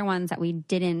there's some other ones that we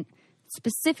didn't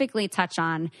specifically touch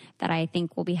on that I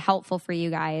think will be helpful for you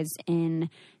guys in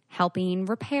helping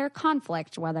repair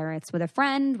conflict, whether it's with a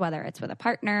friend, whether it's with a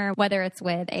partner, whether it's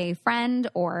with a friend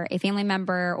or a family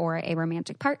member or a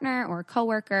romantic partner or a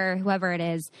coworker, whoever it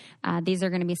is. These are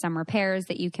going to be some repairs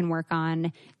that you can work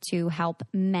on to help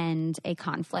mend a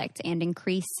conflict and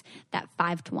increase that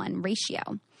 5-to-1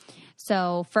 ratio.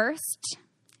 So first,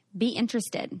 be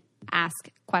interested. Ask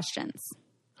questions.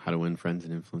 How to Win Friends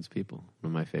and Influence People. One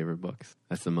of my favorite books.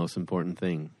 That's the most important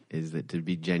thing, is that to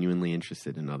be genuinely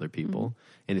interested in other people.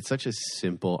 Mm-hmm. And it's such a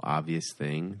simple, obvious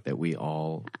thing that we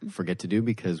all forget to do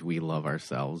because we love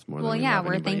ourselves more than we love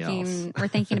anybody else. We're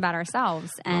thinking about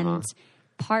ourselves. And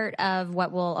part of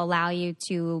what will allow you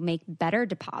to make better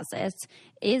deposits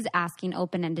is asking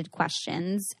open-ended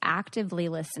questions, actively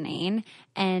listening,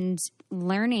 and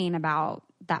learning about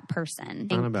that person.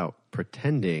 It's not about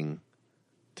pretending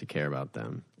to care about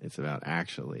them. It's about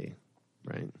actually,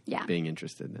 right? Yeah. Being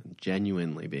interested in them,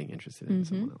 genuinely being interested in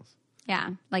someone else. Yeah.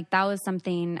 Like, that was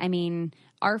something, I mean,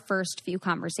 our first few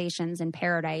conversations in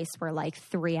Paradise were like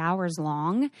 3 hours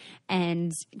long.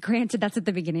 And granted, that's at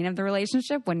the beginning of the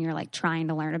relationship when you're like trying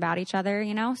to learn about each other,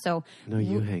 you know? So no,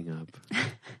 you hang up.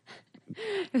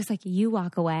 It was like, you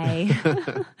walk away.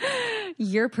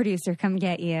 Your producer come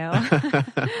get you.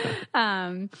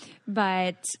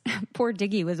 But poor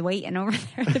Diggy was waiting over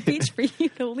there at the beach for you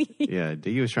to leave. Yeah,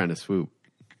 Diggy was trying to swoop.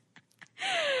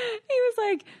 He was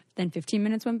like, then 15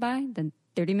 minutes went by, then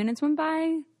 30 minutes went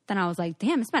by. Then I was like,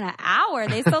 damn, it's been an hour.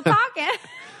 They still talking.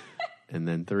 And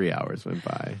then 3 hours went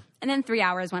by. And then 3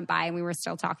 hours went by and we were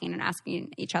still talking and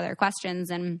asking each other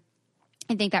questions. And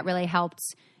I think that really helped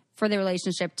for the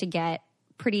relationship to get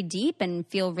pretty deep and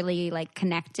feel really like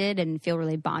connected and feel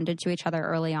really bonded to each other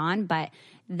early on. But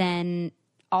then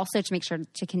also to make sure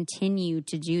to continue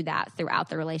to do that throughout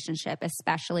the relationship,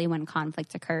 especially when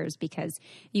conflict occurs, because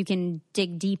you can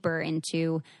dig deeper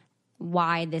into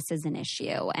why this is an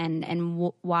issue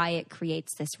and why it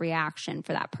creates this reaction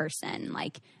for that person.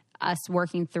 Like us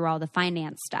working through all the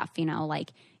finance stuff, you know,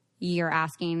 like you're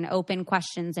asking open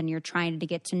questions and you're trying to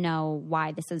get to know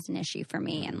why this is an issue for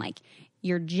me. And like,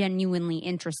 you're genuinely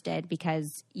interested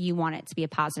because you want it to be a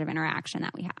positive interaction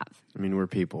that we have. I mean, we're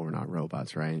people, we're not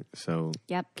robots, right? So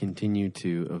continue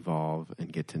to evolve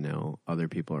and get to know other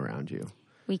people around you.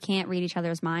 We can't read each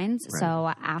other's minds,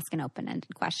 so ask an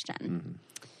open-ended question. Mm-hmm.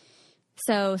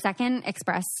 So second,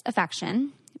 express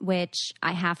affection, which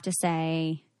I have to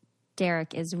say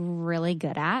Derek is really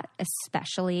good at,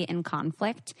 especially in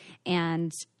conflict.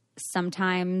 And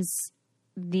sometimes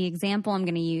the example I'm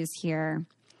going to use here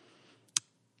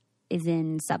is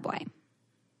in Subway.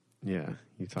 Yeah,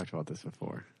 you talked about this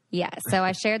before. Yeah, so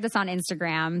I shared this on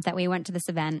Instagram that we went to this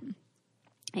event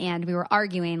and we were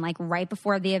arguing like right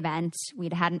before the event.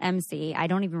 We'd had an MC. I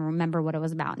don't even remember what it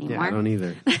was about anymore. Yeah, I don't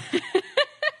either.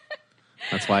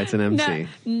 That's why it's an MC.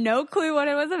 No clue what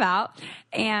it was about.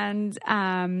 And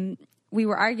we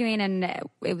were arguing and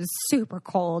it was super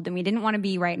cold and we didn't want to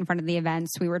be right in front of the event.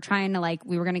 So we were trying to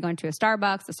we were going to go into a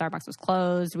Starbucks. The Starbucks was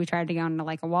closed. We tried to go into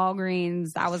like a Walgreens.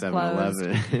 That was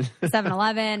 7-Eleven. closed.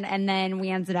 7-Eleven. And then we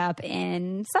ended up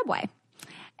in Subway.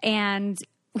 And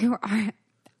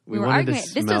We were wanted arguing.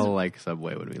 to smell like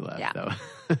Subway when we left, though.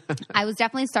 I was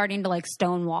definitely starting to like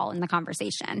stonewall in the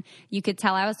conversation. You could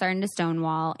tell I was starting to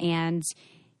stonewall, and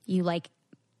you like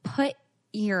put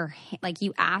your, like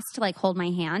you asked to like hold my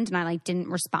hand, and I like didn't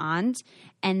respond.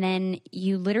 And then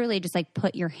you literally just like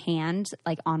put your hand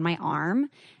like on my arm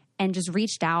and just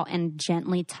reached out and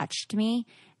gently touched me.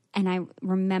 And I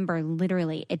remember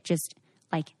literally it just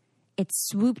like, it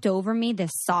swooped over me,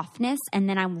 this softness, and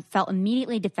then I felt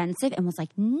immediately defensive and was like,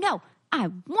 no, I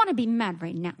want to be mad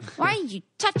right now. Why are you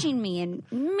touching me and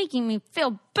making me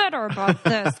feel better about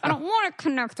this? I don't want to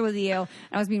connect with you. And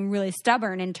I was being really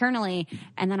stubborn internally.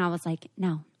 And then I was like,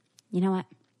 no, you know what?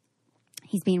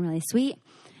 He's being really sweet.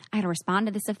 I had to respond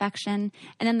to this affection.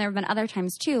 And then there have been other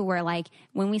times too where like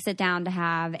when we sit down to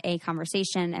have a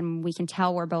conversation and we can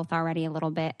tell we're both already a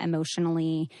little bit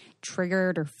emotionally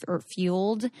triggered or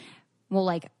fueled, we'll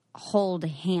like hold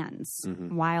hands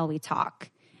while we talk.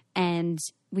 And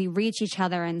we reach each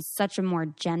other in such a more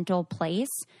gentle place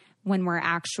when we're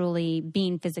actually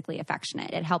being physically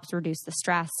affectionate. It helps reduce the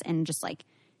stress and just like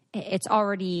it's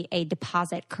already a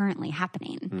deposit currently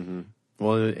happening. Mm-hmm.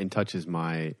 Well, and touch is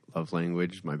my love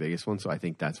language, my biggest one. So I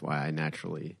think that's why I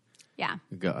naturally go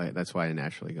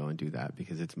and do that,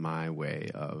 because it's my way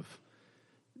of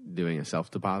doing a self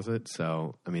deposit.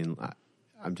 So, I mean,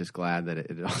 I'm just glad that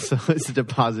it also is a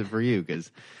deposit for you,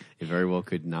 because it very well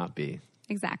could not be.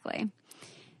 Exactly.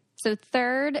 So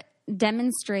third,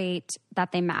 demonstrate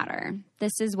that they matter.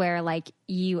 This is where like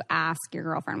you ask your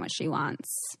girlfriend what she wants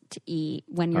to eat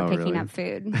when you're picking up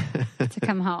food to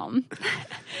come home.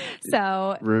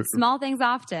 So small things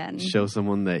often. Show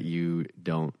someone that you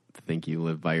don't think you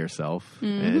live by yourself.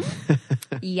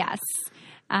 Mm-hmm. Yes.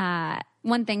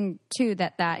 One thing too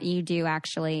that you do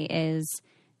actually is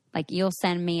like you'll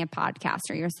send me a podcast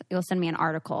or you'll send me an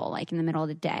article like in the middle of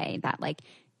the day that like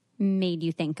made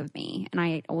you think of me. And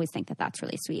I always think that that's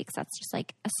really sweet because that's just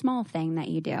like a small thing that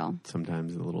you do.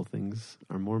 Sometimes the little things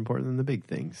are more important than the big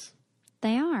things.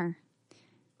 They are.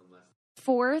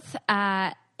 Fourth,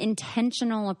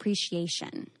 intentional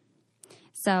appreciation.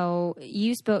 So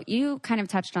you kind of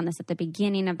touched on this at the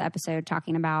beginning of the episode,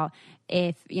 talking about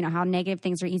how negative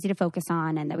things are easy to focus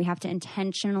on and that we have to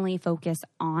intentionally focus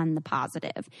on the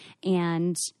positive.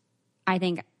 And I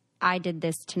think I did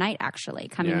this tonight, actually,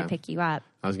 coming to pick you up.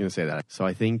 I was going to say that. So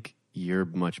I think you're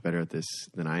much better at this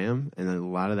than I am. And a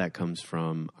lot of that comes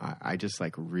from, I just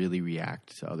like really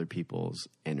react to other people's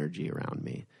energy around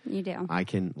me. You do.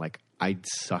 I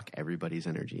suck everybody's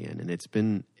energy in. And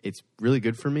it's really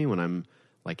good for me when I'm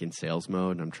like in sales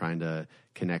mode and I'm trying to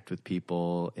connect with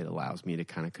people. It allows me to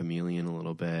kind of chameleon a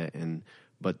little bit.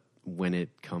 But when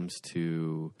it comes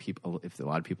to people, if a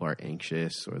lot of people are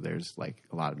anxious or there's like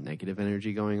a lot of negative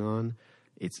energy going on,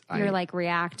 you're like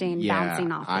reacting,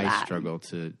 bouncing off of that. I struggle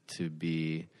to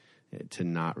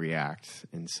not react.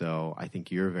 And so I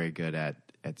think you're very good at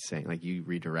saying, like, you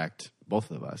redirect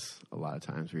both of us a lot of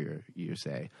times where you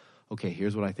say, okay,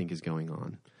 here's what I think is going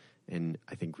on. And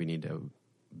I think we need to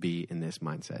be in this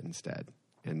mindset instead.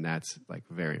 And that's like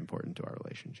very important to our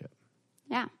relationship.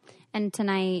 Yeah. And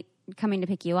tonight, coming to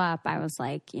pick you up, I was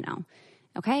like,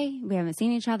 okay, we haven't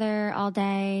seen each other all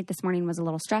day. This morning was a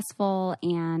little stressful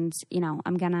and,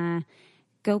 I'm going to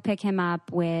go pick him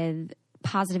up with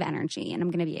positive energy and I'm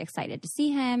going to be excited to see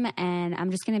him. And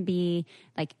I'm just going to be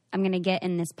like, I'm going to get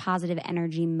in this positive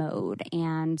energy mode,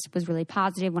 and was really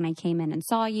positive when I came in and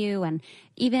saw you. And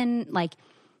even like,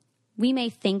 we may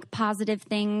think positive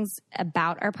things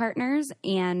about our partners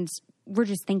and we're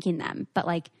just thinking them, but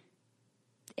like,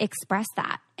 express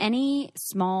that. Any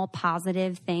small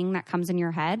positive thing that comes in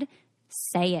your head,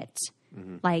 say it.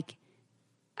 Mm-hmm. Like,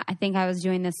 I think I was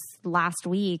doing this last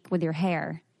week with your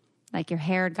hair. Like, your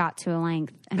hair got to a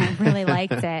length and I really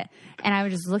liked it. And I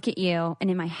would just look at you and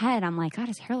in my head, I'm like, God,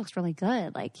 his hair looks really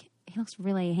good. Like, he looks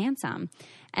really handsome.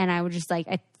 And I would just like,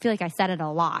 I feel like I said it a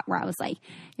lot where I was like,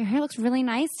 your hair looks really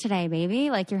nice today, baby.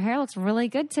 Like, your hair looks really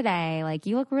good today. Like,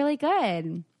 you look really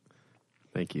good.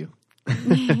 Thank you.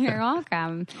 You're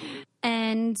welcome.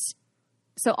 And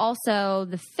so also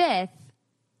the fifth,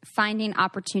 finding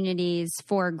opportunities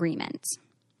for agreement.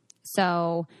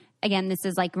 So again, this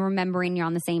is like remembering you're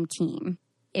on the same team.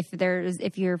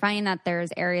 If you're finding that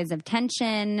there's areas of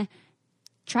tension,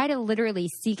 try to literally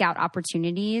seek out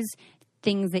opportunities,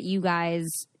 things that you guys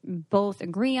both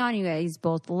agree on, you guys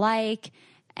both like,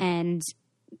 and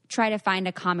try to find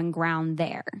a common ground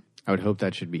there. I would hope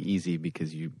that should be easy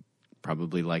because you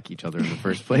probably like each other in the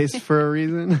first place for a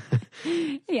reason.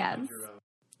 Yes.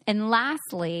 And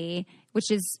lastly,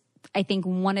 which is, I think,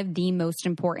 one of the most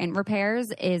important repairs,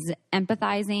 is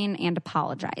empathizing and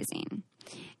apologizing.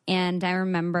 And I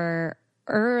remember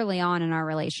early on in our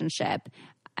relationship,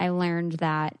 I learned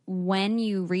that when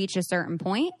you reach a certain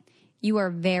point, you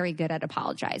are very good at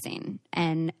apologizing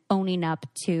and owning up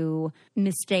to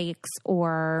mistakes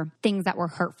or things that were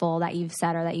hurtful that you've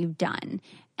said or that you've done.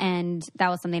 And that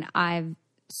was something I've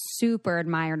super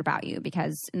admired about you,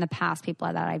 because in the past,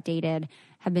 people that I've dated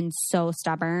have been so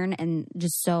stubborn and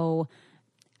just so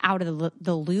out of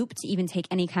the loop to even take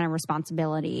any kind of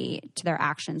responsibility to their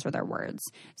actions or their words.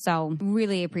 So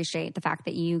really appreciate the fact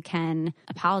that you can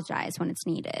apologize when it's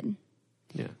needed.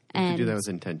 Yeah. And to do that with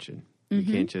intention. You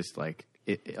can't just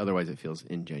otherwise it feels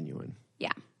ingenuine.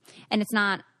 Yeah. And it's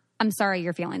not, I'm sorry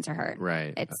your feelings are hurt.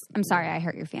 Right. It's, I'm sorry I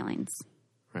hurt your feelings.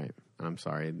 Right. I'm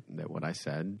sorry that what I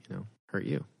said, hurt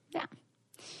you. Yeah.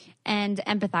 And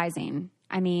empathizing.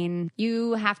 I mean,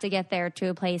 you have to get there to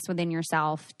a place within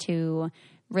yourself to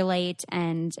relate.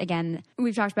 And again,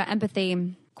 we've talked about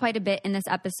empathy quite a bit in this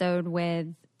episode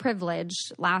with privilege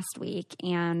last week.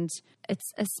 And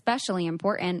it's especially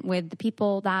important with the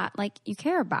people that you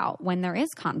care about when there is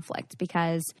conflict,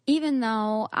 because even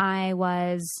though I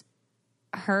was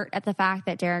hurt at the fact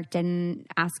that Derek didn't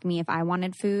ask me if I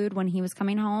wanted food when he was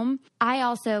coming home, I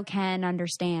also can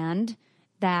understand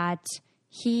that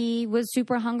he was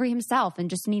super hungry himself and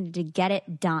just needed to get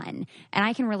it done. And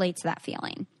I can relate to that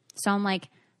feeling. So I'm like,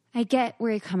 I get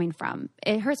where you're coming from.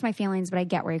 It hurts my feelings, but I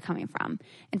get where you're coming from.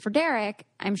 And for Derek,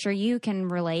 I'm sure you can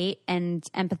relate and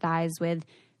empathize with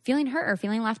feeling hurt or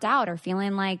feeling left out or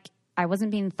feeling like I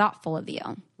wasn't being thoughtful of you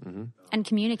and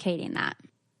communicating that.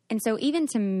 And so even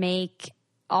to make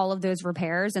all of those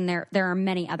repairs, and there are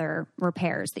many other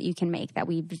repairs that you can make that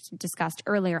we've discussed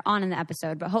earlier on in the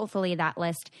episode, but hopefully that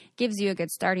list gives you a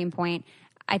good starting point.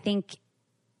 I think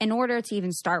in order to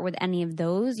even start with any of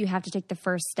those, you have to take the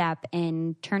first step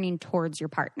in turning towards your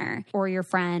partner or your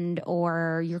friend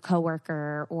or your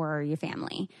coworker or your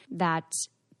family. That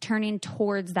turning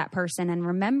towards that person and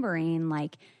remembering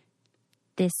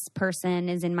this person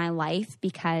is in my life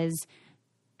because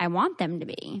I want them to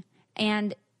be.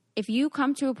 And if you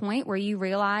come to a point where you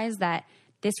realize that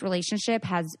this relationship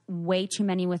has way too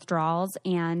many withdrawals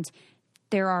and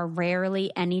there are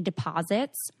rarely any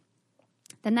deposits,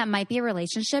 then that might be a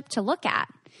relationship to look at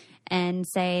and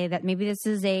say that maybe this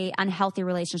is a unhealthy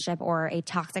relationship or a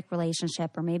toxic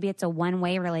relationship, or maybe it's a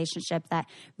one-way relationship that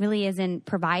really isn't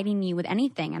providing you with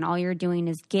anything and all you're doing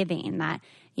is giving,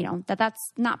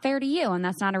 that's not fair to you and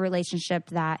that's not a relationship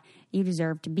that you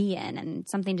deserve to be in, and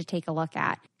something to take a look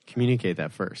at. Communicate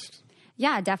that first.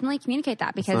 Yeah, definitely communicate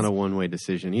that, because it's not a one-way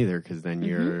decision either, because then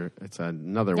it's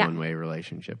another one-way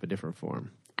relationship, a different form.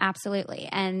 Absolutely.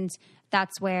 And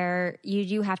that's where you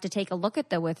do have to take a look at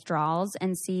the withdrawals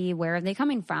and see, where are they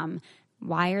coming from?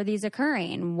 Why are these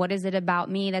occurring? What is it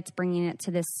about me that's bringing it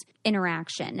to this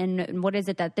interaction? And what is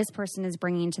it that this person is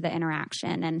bringing to the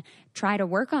interaction? And try to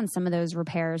work on some of those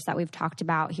repairs that we've talked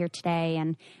about here today.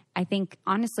 And I think,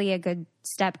 honestly, a good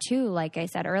step too, like I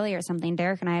said earlier, something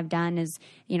Derek and I have done is,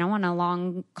 on a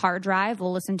long car drive,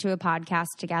 we'll listen to a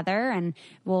podcast together and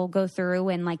we'll go through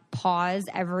and pause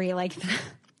every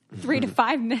 3 to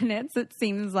 5 minutes, it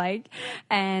seems like.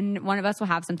 And one of us will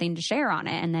have something to share on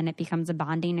it. And then it becomes a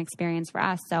bonding experience for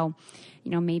us. So,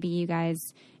 maybe you guys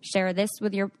share this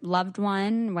with your loved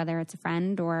one, whether it's a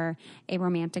friend or a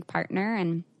romantic partner,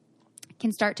 and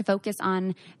can start to focus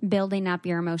on building up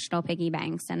your emotional piggy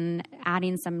banks and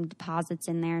adding some deposits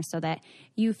in there so that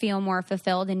you feel more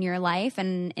fulfilled in your life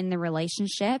and in the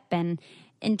relationship, and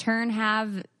in turn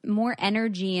have more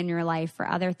energy in your life for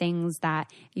other things that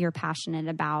you're passionate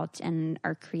about and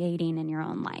are creating in your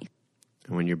own life.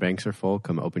 And when your banks are full,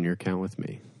 come open your account with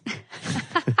me.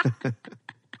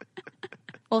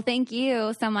 Well, thank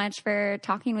you so much for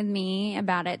talking with me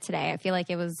about it today. I feel like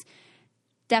it was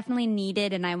definitely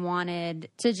needed, and I wanted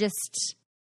to just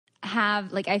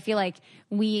have I feel like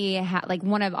we have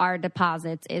one of our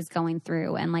deposits is going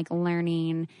through and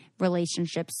learning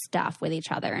relationship stuff with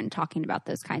each other and talking about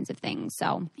those kinds of things.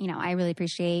 So, I really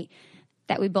appreciate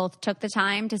that we both took the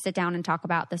time to sit down and talk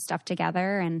about this stuff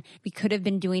together. And we could have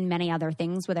been doing many other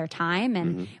things with our time,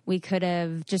 and we could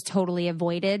have just totally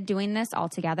avoided doing this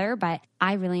altogether. But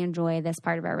I really enjoy this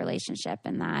part of our relationship,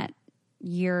 and that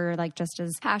you're just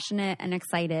as passionate and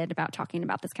excited about talking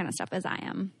about this kind of stuff as I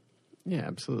am. Yeah,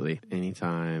 absolutely.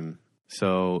 Anytime.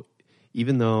 So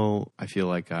even though I feel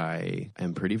like I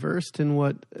am pretty versed in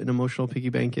what an emotional piggy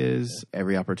bank is,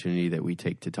 every opportunity that we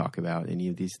take to talk about any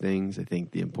of these things, I think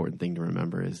the important thing to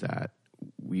remember is that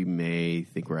we may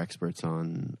think we're experts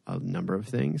on a number of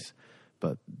things,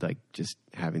 but like just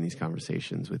having these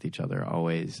conversations with each other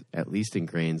always at least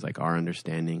ingrains like our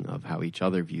understanding of how each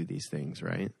other view these things,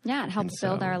 right? Yeah, it helps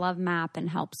build our love map and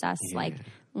helps us like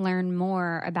learn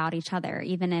more about each other.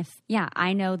 Even if,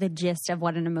 I know the gist of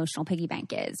what an emotional piggy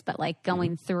bank is, but like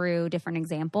going through different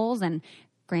examples, and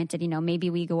granted, maybe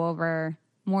we go over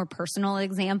more personal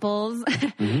examples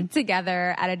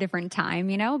together at a different time,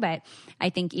 but I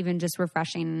think even just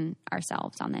refreshing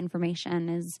ourselves on the information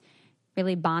is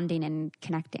really bonding and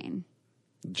connecting.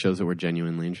 It shows that we're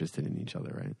genuinely interested in each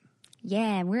other, right?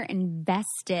 Yeah, we're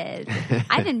invested.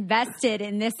 I've invested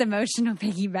in this emotional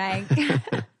piggy bank.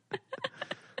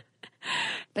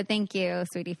 But thank you,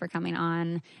 sweetie, for coming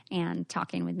on and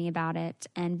talking with me about it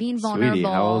and being vulnerable. Sweetie,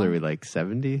 how old are we, like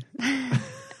 70?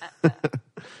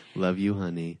 Love you,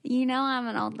 honey. I'm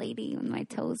an old lady when my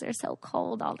toes are so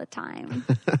cold all the time.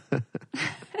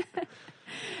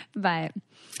 But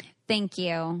thank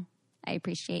you. I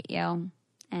appreciate you.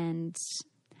 And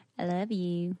I love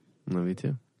you. Love you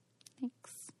too.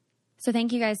 Thanks. So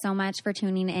thank you guys so much for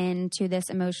tuning in to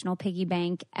this Emotional Piggy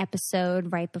Bank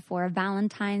episode right before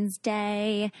Valentine's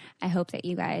Day. I hope that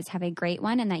you guys have a great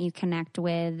one and that you connect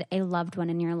with a loved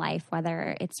one in your life,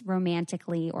 whether it's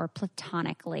romantically or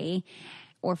platonically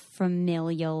or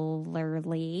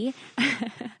familiarly.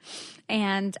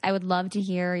 And I would love to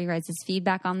hear you guys'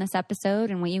 feedback on this episode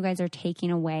and what you guys are taking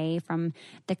away from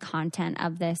the content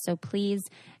of this. So please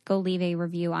go leave a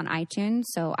review on iTunes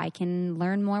so I can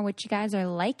learn more what you guys are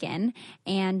liking.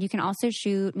 And you can also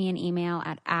shoot me an email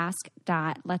at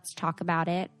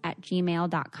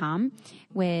ask.letstalkaboutit@gmail.com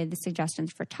with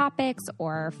suggestions for topics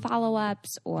or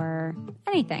follow-ups or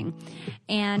anything.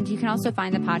 And you can also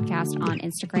find the podcast on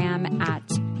Instagram at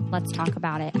Let's Talk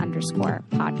About It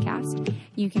 _podcast.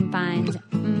 You can find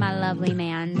my lovely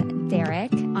man,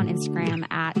 Derek, on Instagram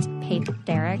at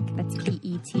PateDerek. That's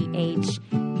PETHDEREK.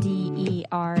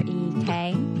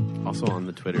 Also on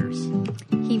the Twitters.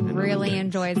 He really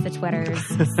enjoys the Twitters,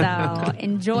 so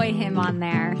enjoy him on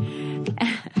there.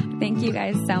 Thank you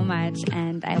guys so much,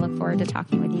 and I look forward to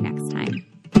talking with you next time.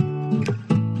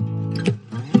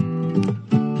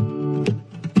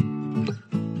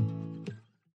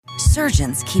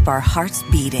 Surgeons keep our hearts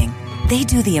beating. They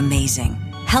do the amazing,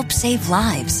 help save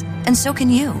lives, and so can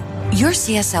you. Your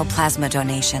CSL plasma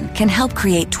donation can help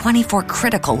create 24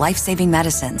 critical life-saving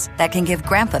medicines that can give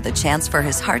Grandpa the chance for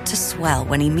his heart to swell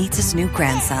when he meets his new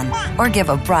grandson, or give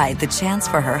a bride the chance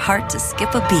for her heart to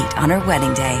skip a beat on her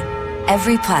wedding day.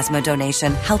 Every plasma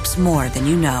donation helps more than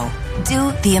you know.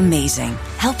 Do the amazing.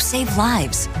 Help save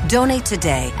lives. Donate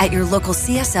today at your local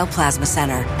CSL Plasma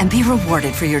Center and be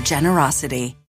rewarded for your generosity.